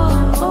law.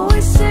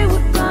 Always say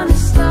we're gonna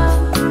stop.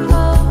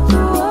 Oh,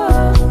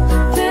 oh,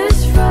 this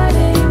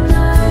Friday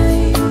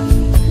night,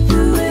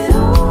 do it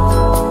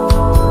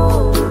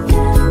all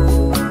again.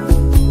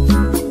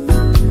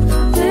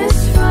 This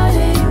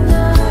Friday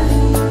night,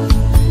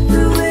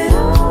 do it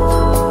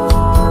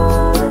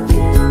all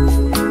again.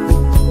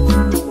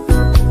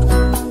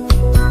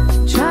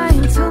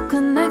 Trying to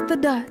connect the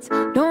dots,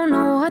 don't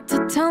know what to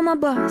tell my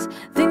boss.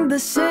 Think the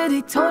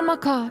city told my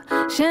car.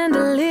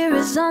 Chandelier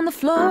is on the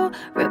floor.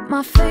 Rip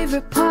my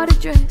favorite party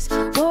dress.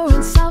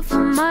 Warrant south for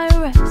my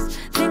arrest.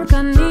 Think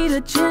I need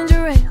a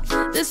ginger ale.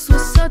 This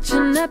was such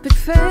an epic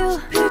fail.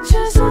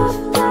 Pictures of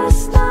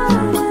last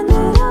night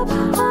ended up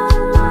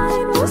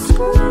online with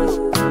screws.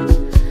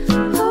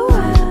 Oh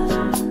well,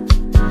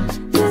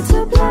 it's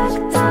a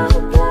blacked out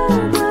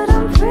blur, but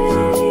I'm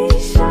pretty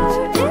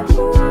sure it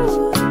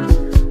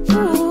proves.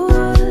 Ooh,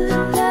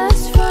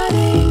 last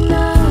Friday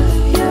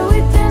night, yeah, we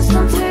danced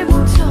on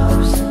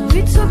tabletops and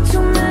we took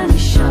too many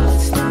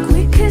shots. Think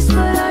we kissed,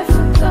 but I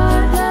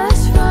forgot.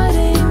 Last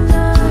Friday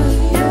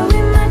night, yeah, we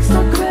maxed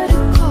our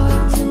credit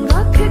cards and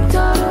got kicked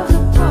out of the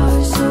bar,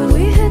 so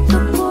we hit the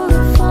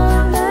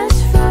boulevard. Last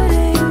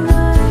Friday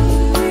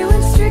night, we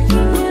went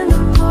streaking in the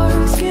park,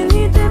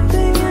 skinny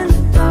dipping in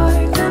the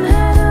dark, then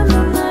had a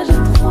ménage à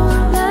trois.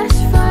 Last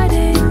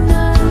Friday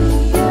night,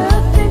 yeah, I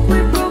think we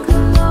broke the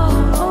law.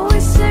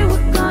 Always say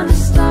we're gonna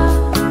stop.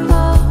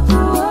 Oh,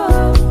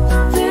 oh,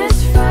 this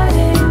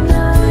Friday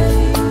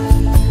night,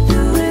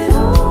 do it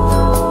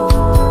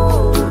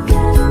all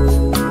again.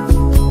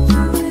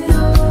 Do it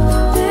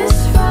all. This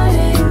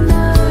Friday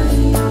night,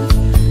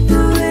 do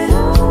it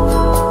all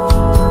again.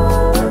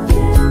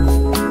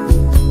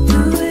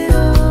 Do it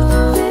all. This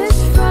Friday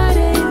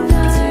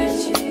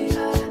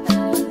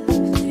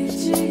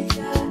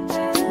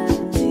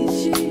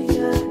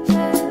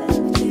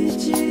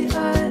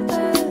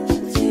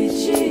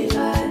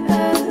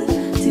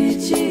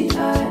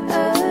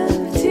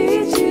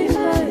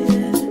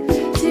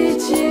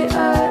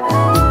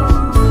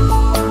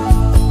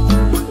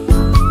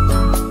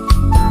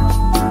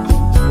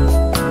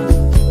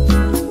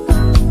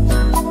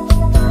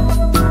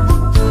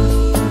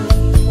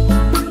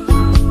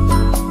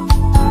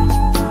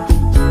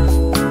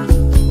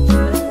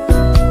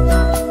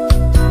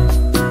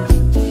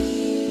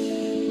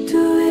night.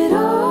 Do it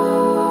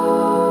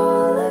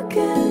all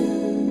again.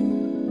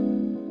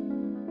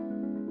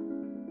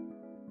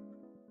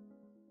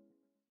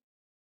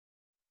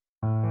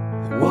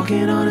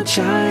 Walking on a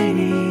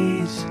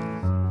Chinese,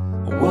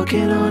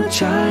 walking on a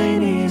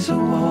Chinese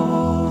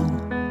wall.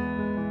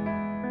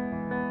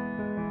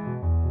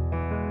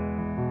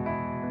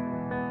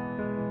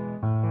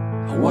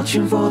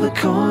 Watching for the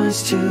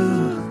coins to,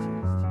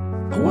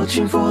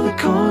 watching for the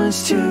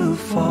coins to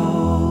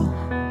fall.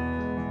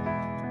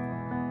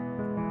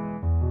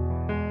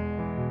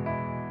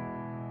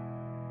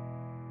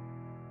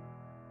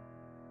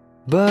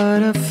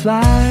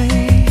 Butterfly,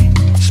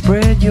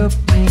 spread your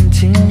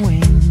painting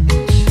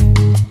wings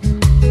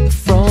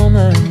from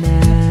an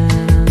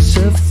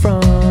answer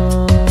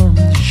from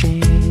the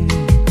sheen.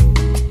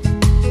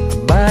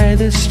 By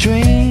the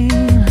stream,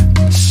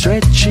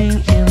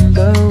 stretching in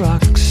the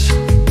rocks,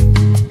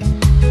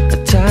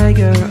 a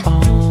tiger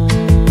on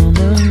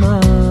a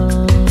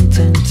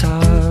mountain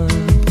top,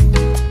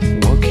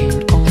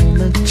 walking on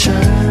the Chinese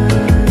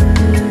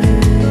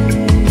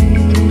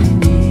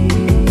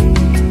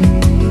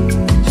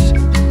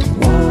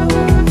wall,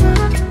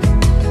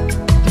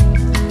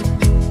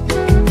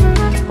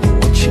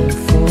 watching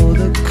for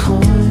the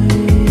coins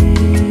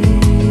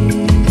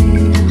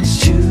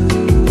to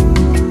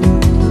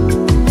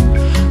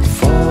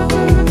fall.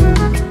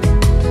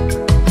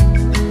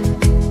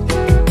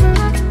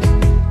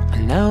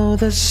 And now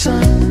the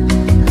sun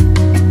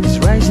is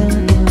rising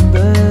in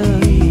the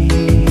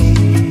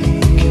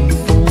east,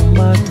 for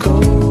my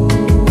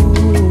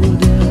golden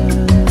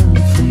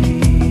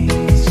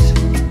fleece,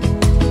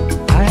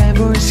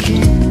 ivory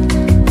skin,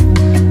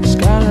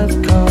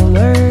 scarlet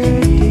color,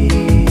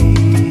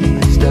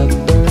 is the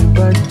bird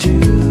but do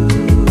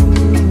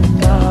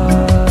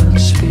not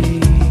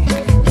speak.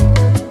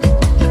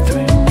 The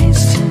 3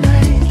 misty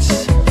nights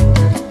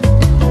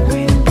are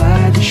waiting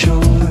by the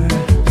shore,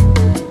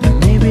 and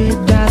maybe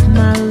that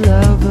my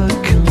lover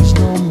comes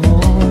no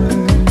more.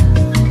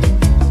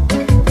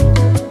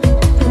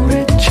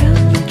 Rich and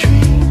the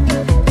dream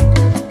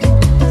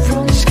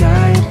from the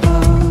sky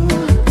above,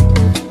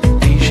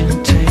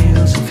 Asian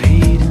tales of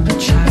hate and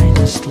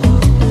China's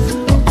love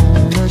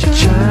on the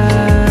Chinese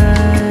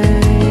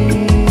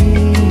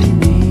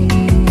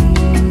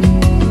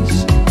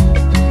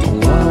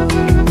wall,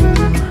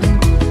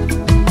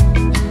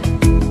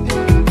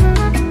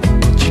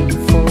 watching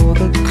for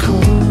the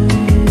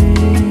coins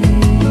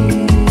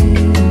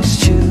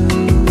to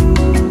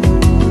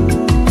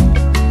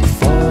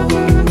fall.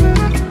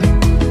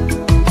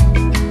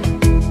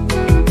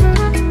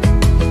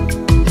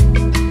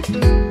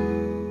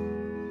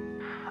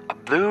 A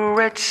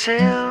blue-red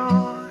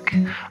silk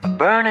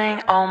burning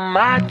on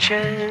my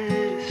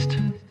chest.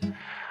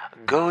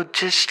 Go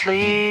to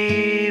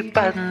sleep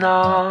but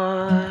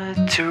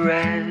not to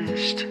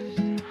rest.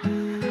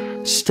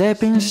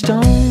 Stepping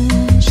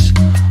stones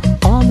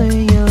on the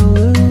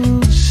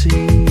yellow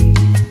sea,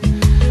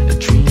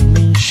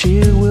 dreaming she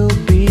will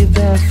be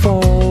there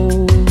for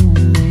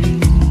me.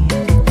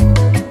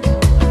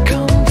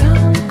 Come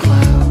down the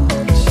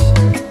clouds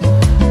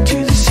to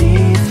the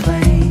sea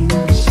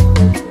flames,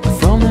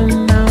 from the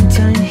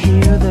mountain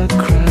hear the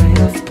cry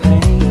of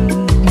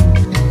pain.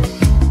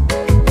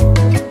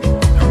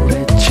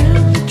 Rich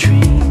and the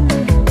dream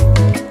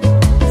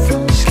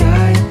from the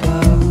sky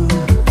above,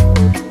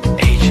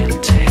 Asian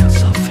tales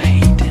of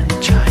hate and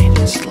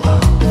Chinese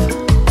love.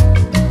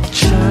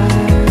 Chinese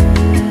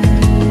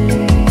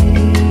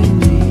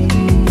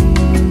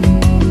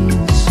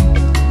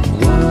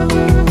wall,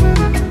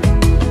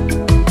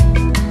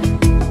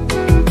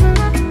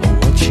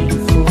 watching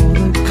for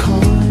the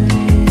coins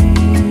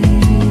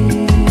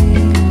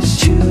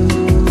to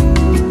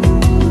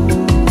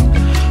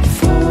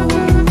fall.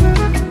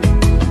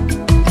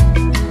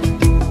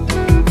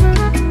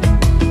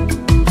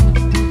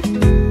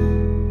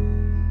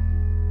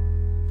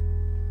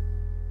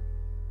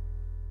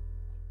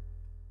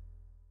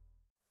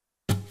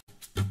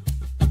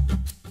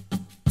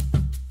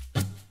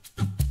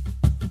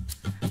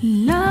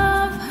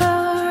 Love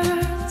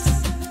hurts,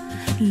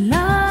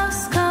 love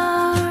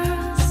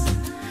scars,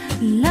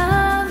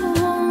 love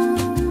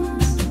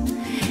wounds,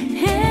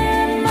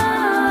 it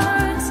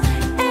marks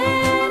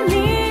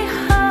any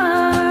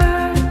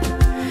heart,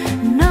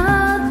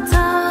 not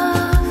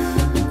tough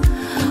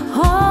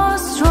or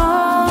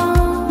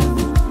strong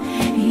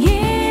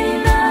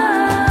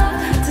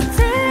enough to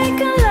take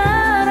a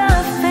lot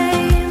of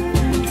pain,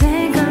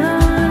 take a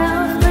lot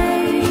of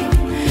pain.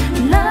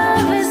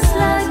 Love is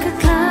like a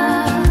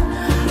cloud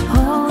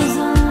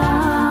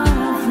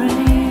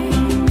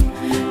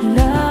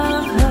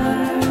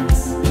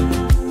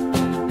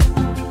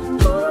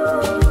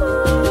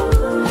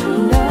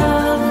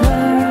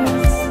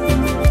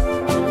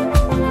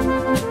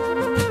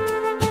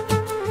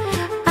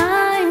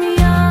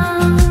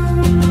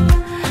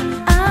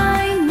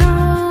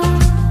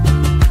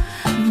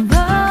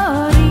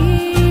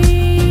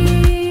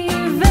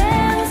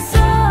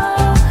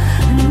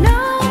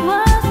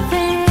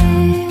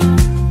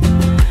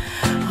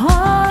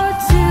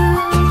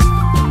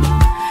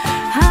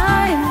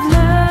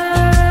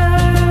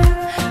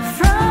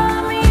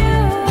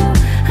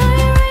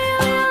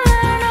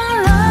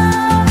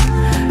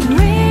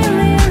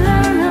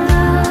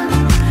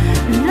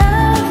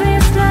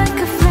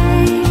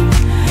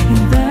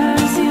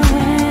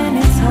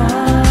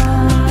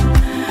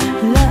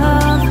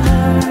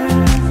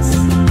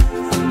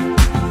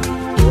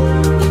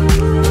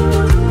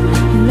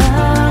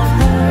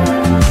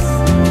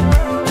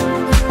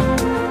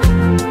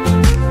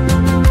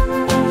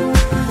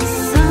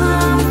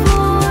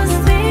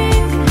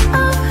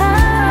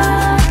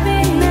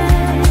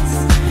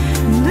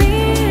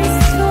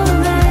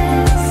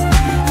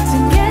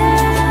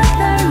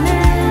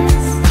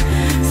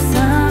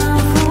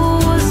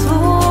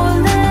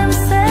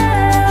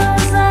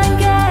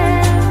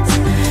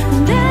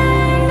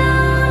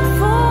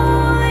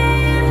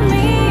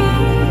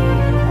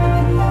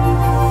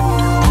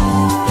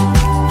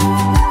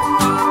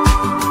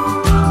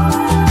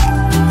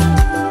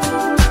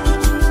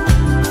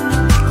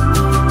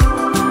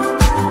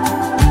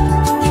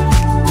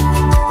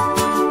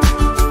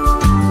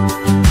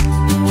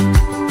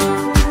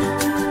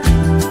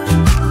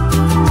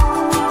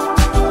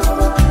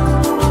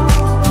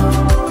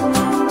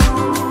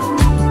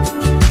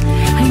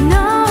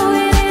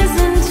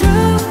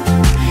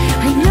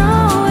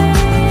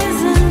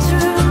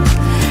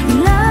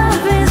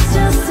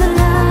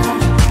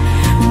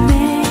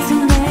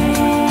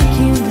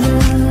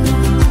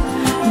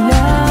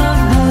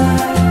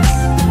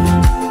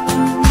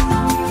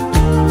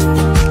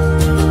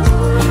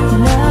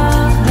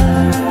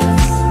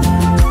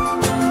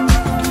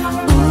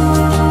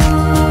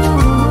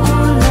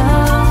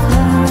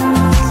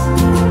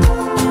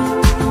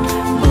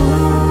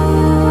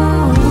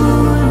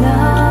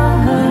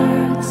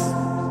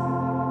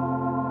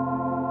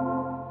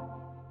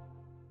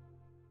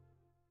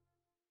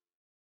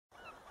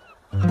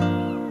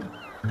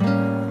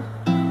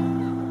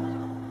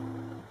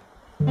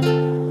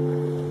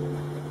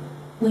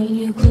When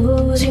you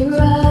close your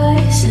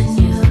eyes and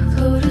you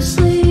go to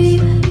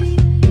sleep,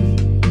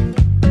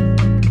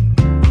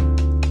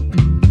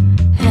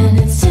 and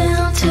it's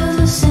down to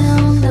the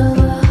sound of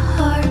a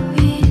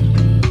heartbeat.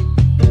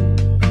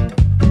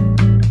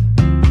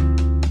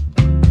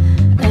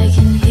 I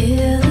can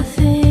hear the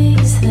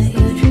things that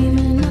you're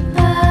dreaming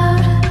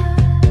about.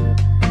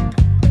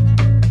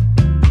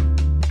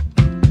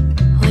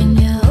 When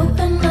you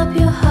open up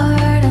your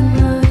heart and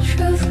the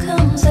truth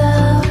comes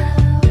out.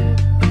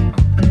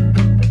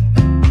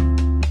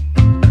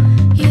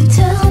 You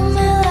tell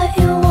me that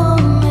you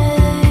want me.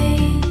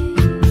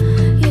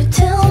 You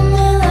tell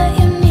me that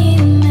you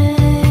need me.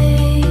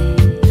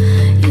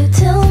 You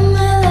tell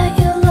me that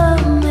you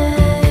love me.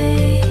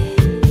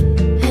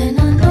 And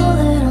I know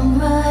that I'm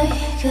right,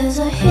 'cause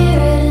I hear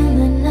it in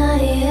the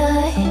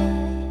night.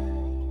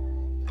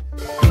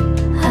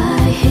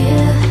 I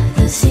hear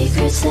the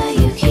secrets that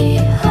you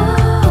keep.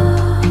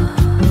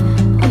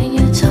 When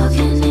you're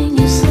talking in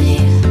your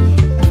sleep,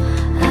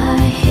 I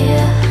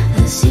hear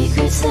the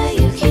secrets that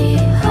you keep.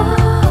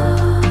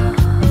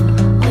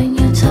 When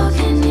you're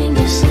talking in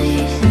your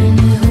sleep, when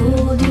I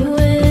hold you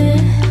in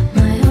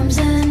my arms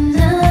at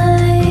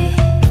night,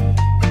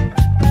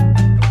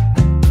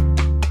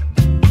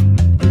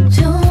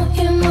 don't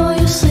you know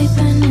you're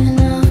sleeping in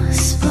a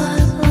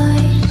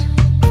spotlight?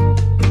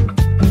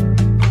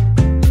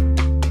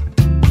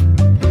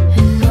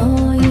 And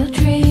all your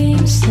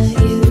dreams that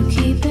you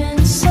keep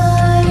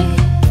inside,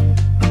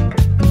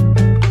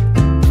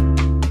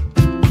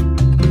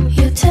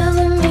 you're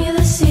telling me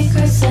the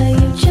secrets that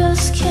you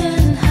just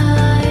can't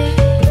hide.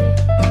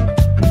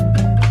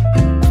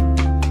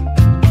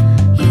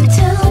 You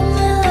tell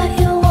me that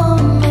you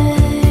want me.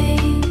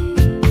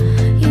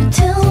 You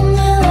tell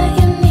me that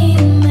you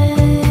need me.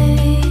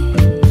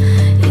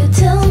 You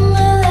tell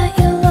me that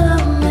you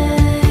love me.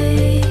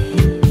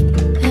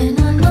 And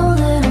I know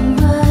that I'm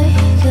right,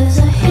 'cause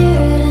I hear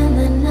it in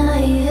the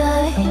night.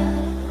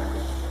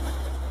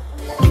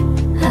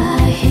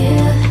 I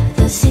hear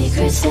the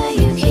secrets that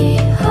you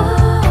keep.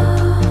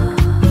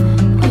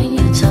 When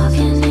you're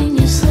talking in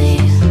your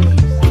sleep,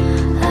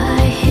 I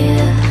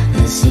hear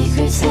the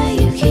secrets that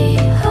you keep.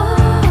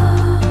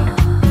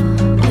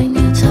 When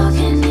you're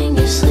talking in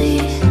your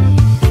sleep,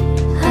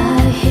 I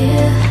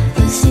hear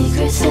the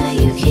secrets that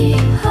you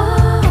keep.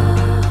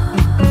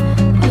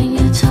 When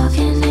you're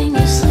talking in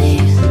your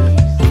sleep,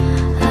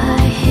 I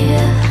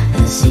hear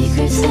the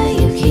secrets that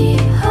you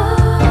keep.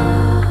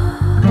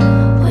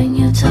 When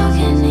you're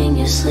talking in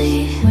your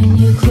sleep, when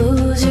you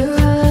close your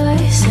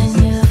eyes and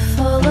you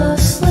fall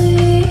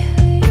asleep,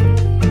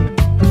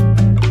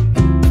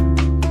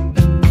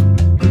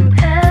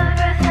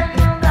 everything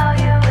about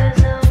you is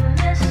a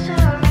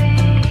mystery.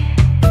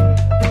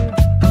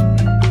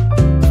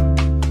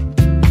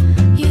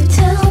 You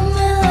tell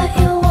me that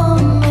you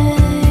want me.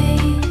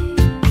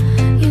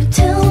 You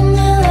tell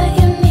me that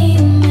you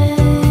need me.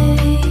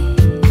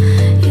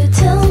 You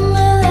tell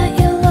me that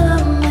you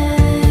love me.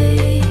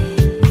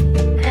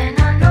 And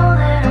I know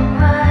that I'm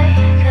right,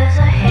 'cause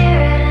I hear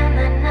it in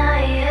the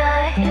night.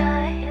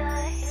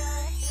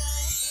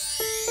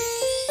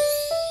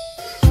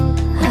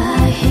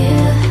 I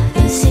hear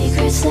the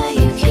secrets that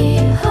you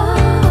keep.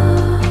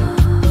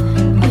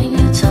 When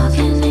you're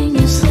talking in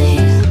your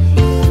sleep,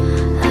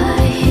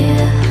 I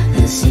hear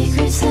the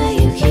secrets that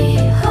you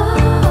keep.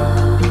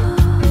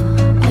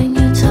 When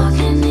you're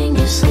talking in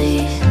your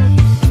sleep,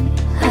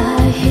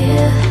 I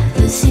hear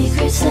the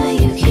secrets that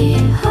you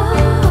keep.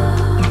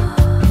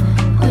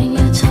 When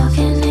you're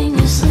talking in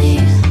your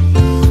sleep,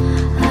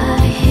 I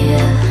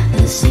hear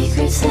the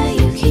secrets that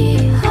you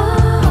keep.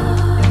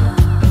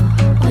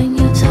 When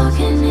you're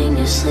talking in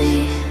your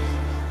sleep.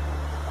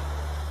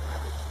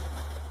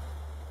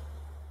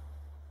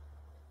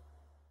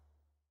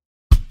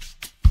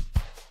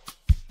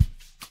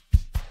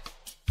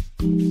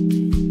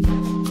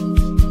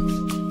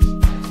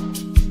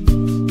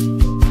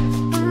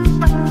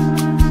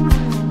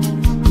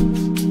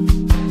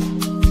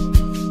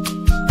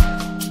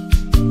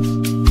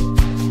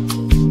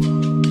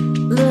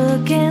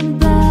 Looking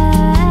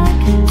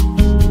back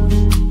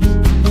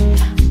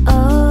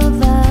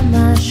over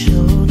my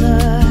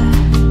shoulder,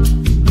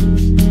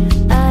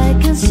 I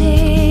can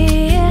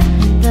see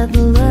that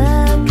the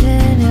look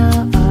in your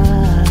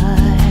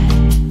eye.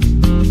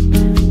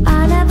 I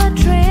never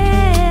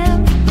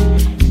dreamed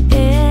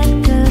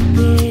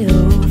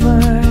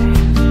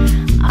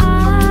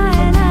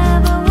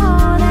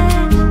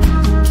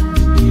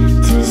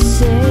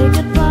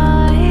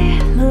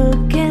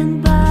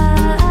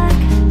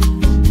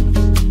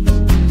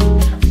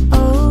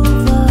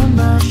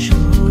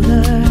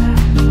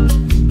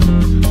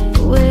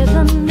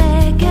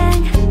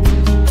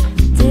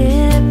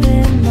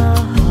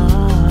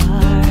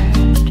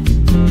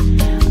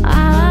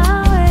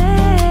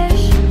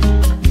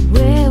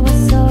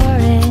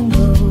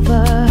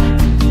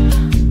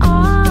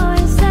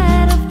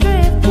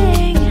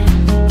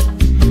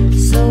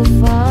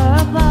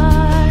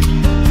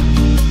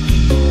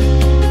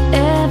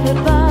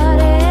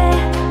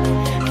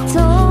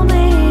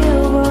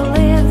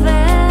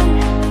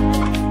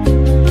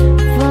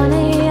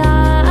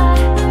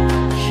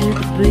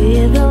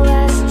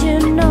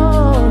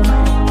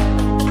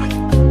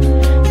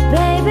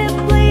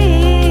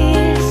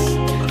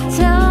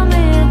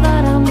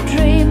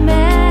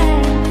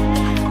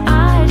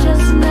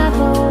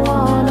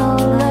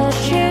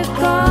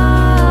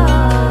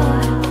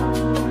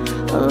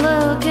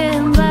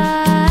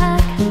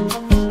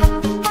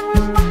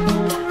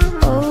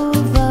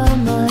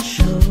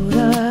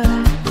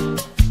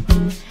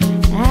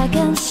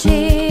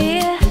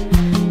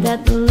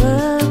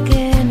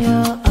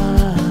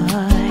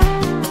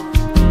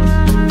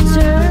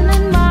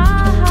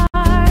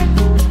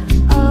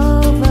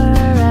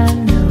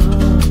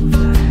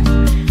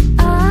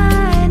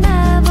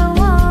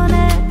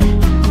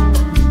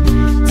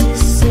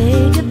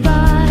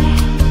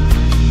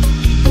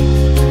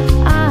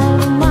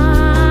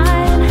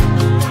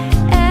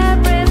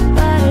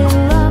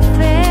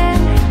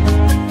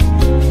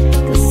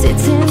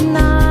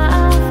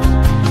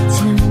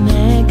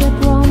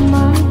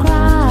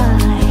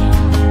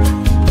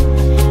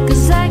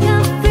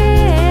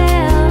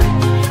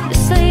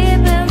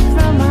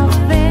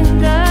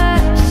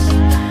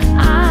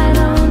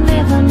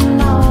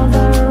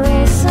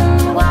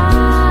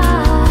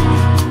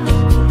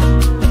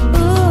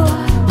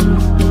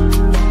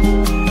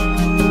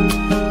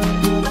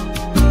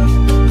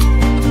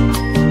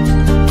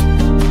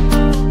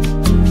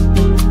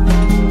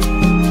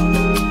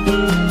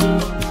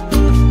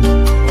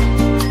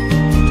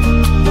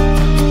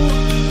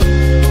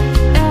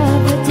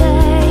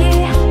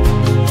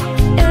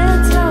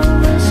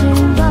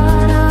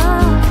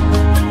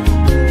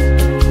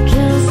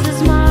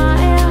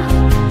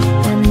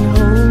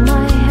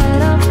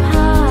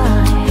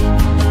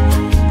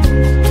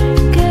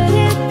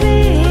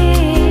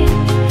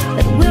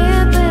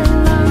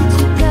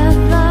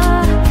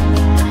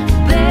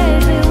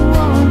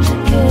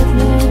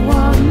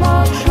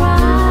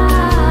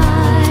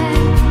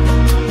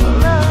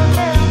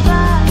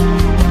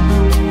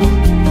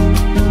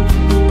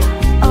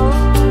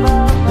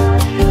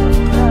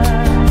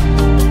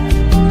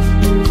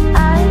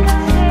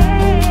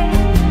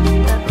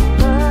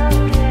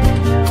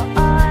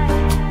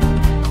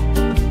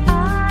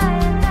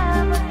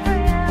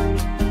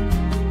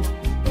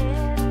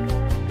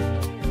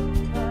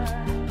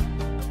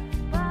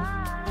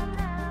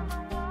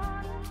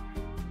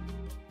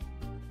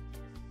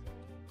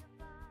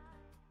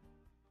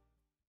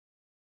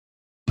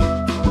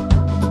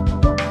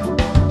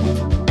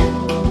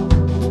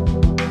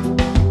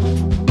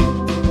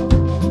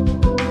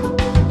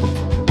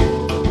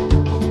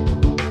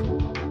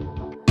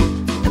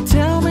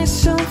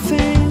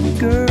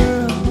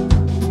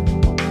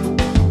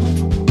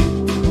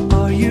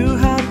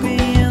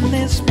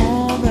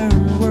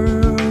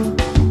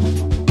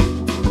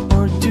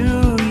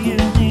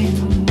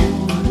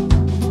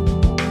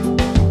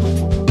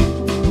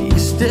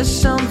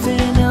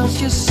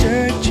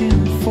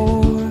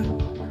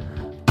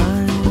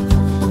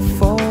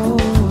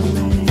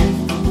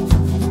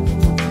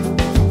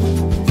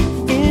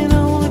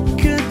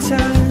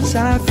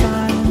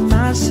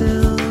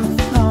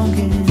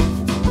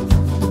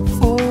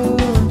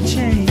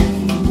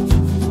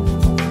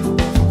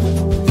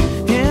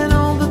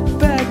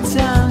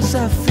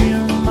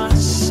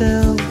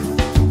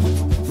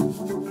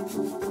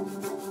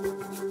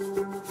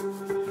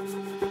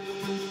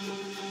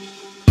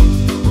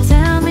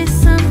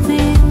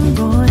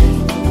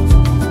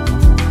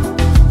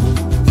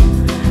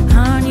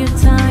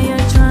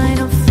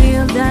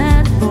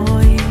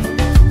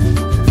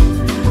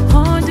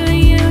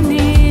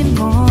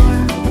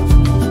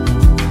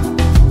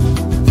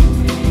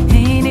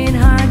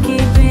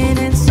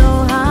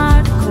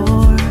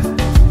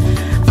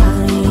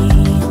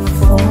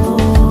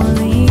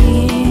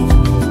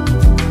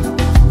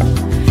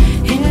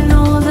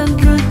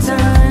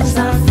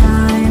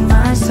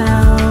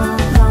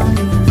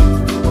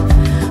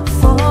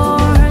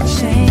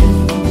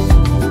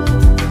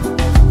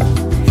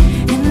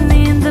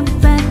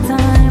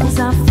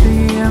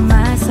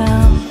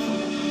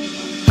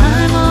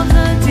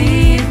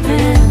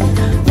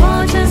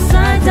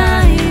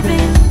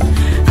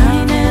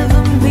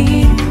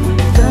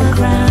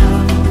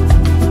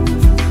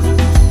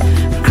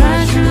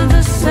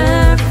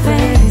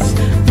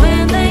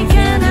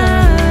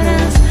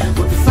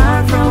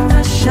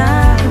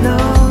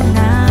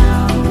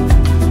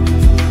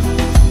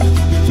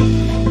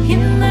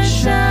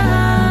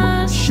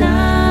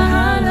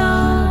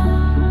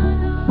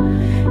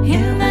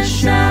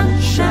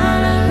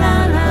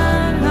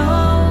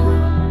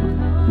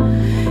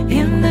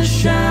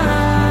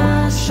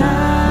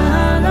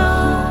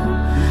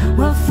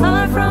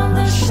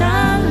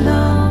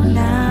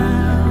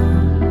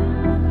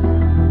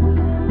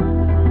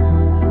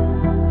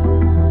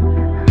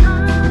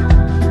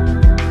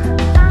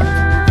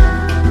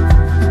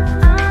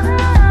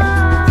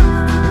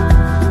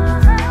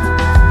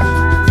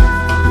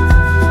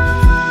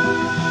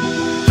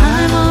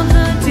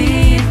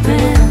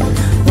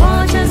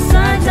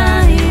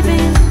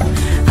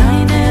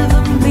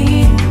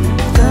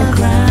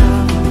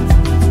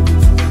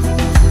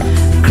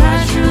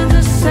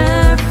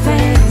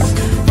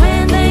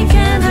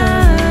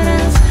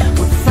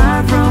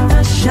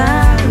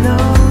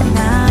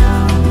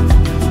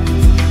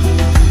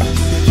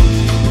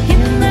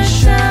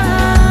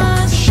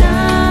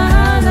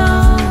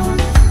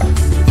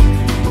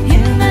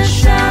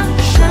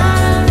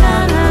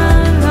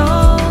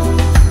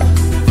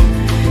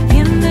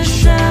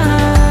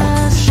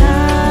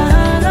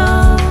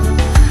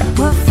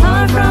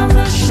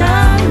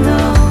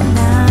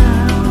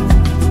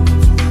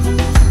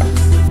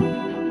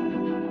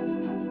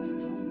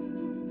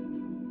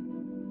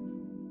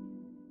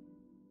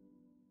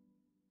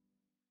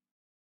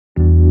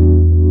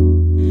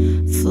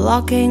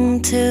walking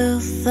to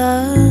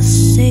the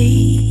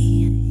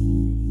sea.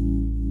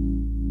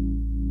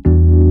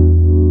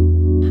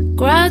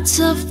 Crowds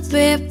of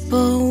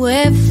people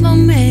wait for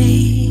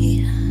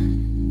me.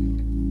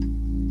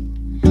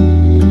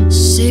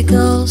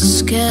 Seagulls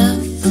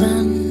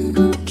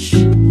scavenge,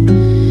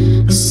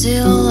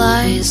 seal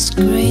ice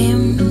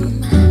cream.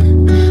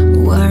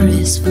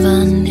 Worries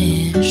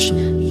vanish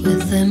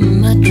within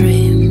my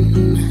dream.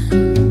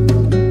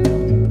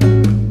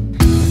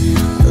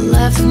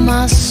 Left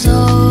my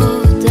soul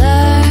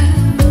there,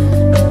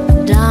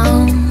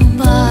 down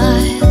by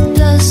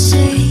the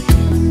sea.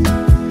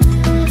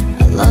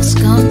 I lost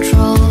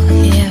control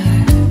here,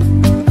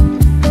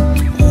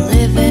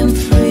 living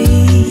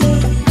free.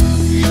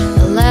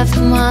 I left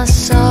my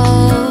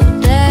soul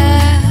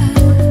there,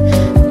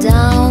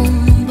 down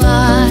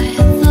by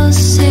the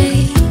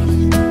sea.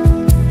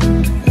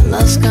 I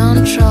lost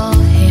control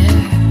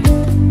here,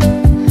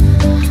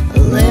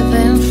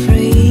 living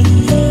free.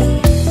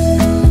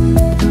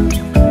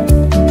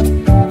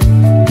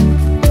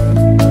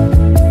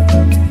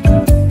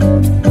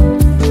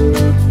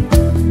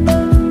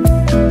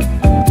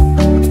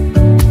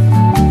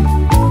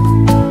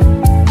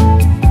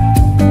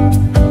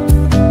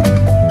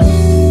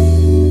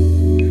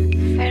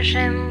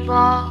 Fishing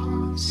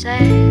boats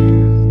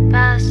sail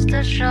past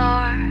the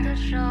shore.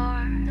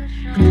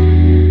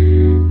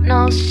 No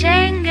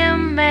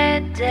singing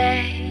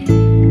midday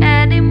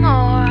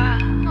anymore.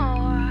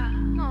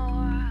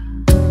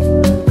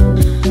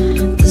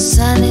 The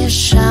sun is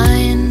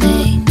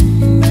shining,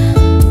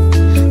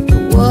 the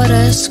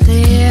water's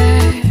clear.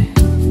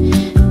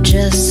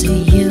 Just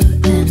see you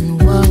and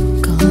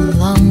walk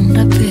along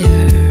the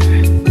pier.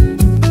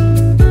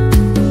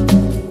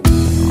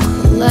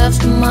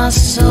 Left my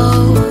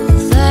soul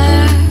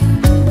there,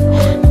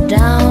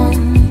 down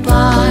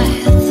by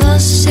the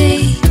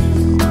sea.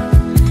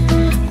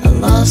 I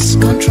lost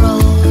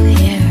control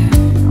here,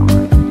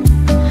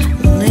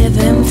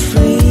 living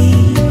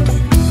free.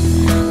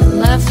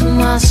 Left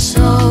my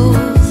soul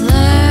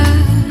there,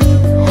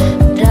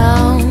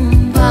 down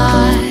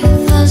by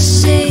the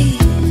sea.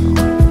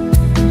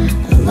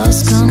 I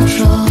lost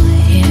control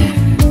here,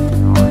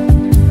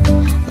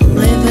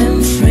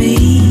 living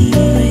free.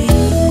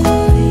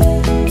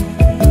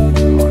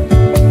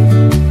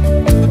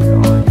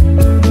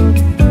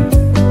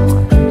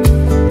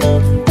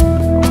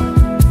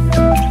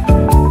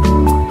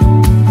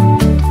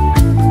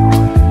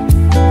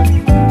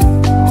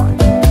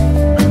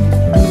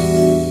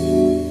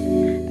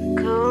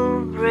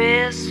 Cool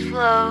breeze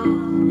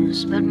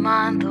flows, but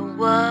mind the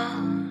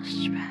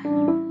worst.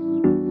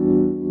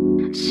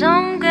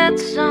 Some good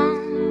song,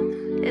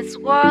 it's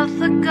worth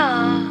the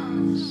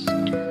cost.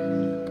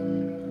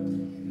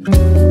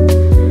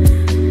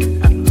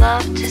 I'd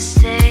love to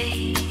stay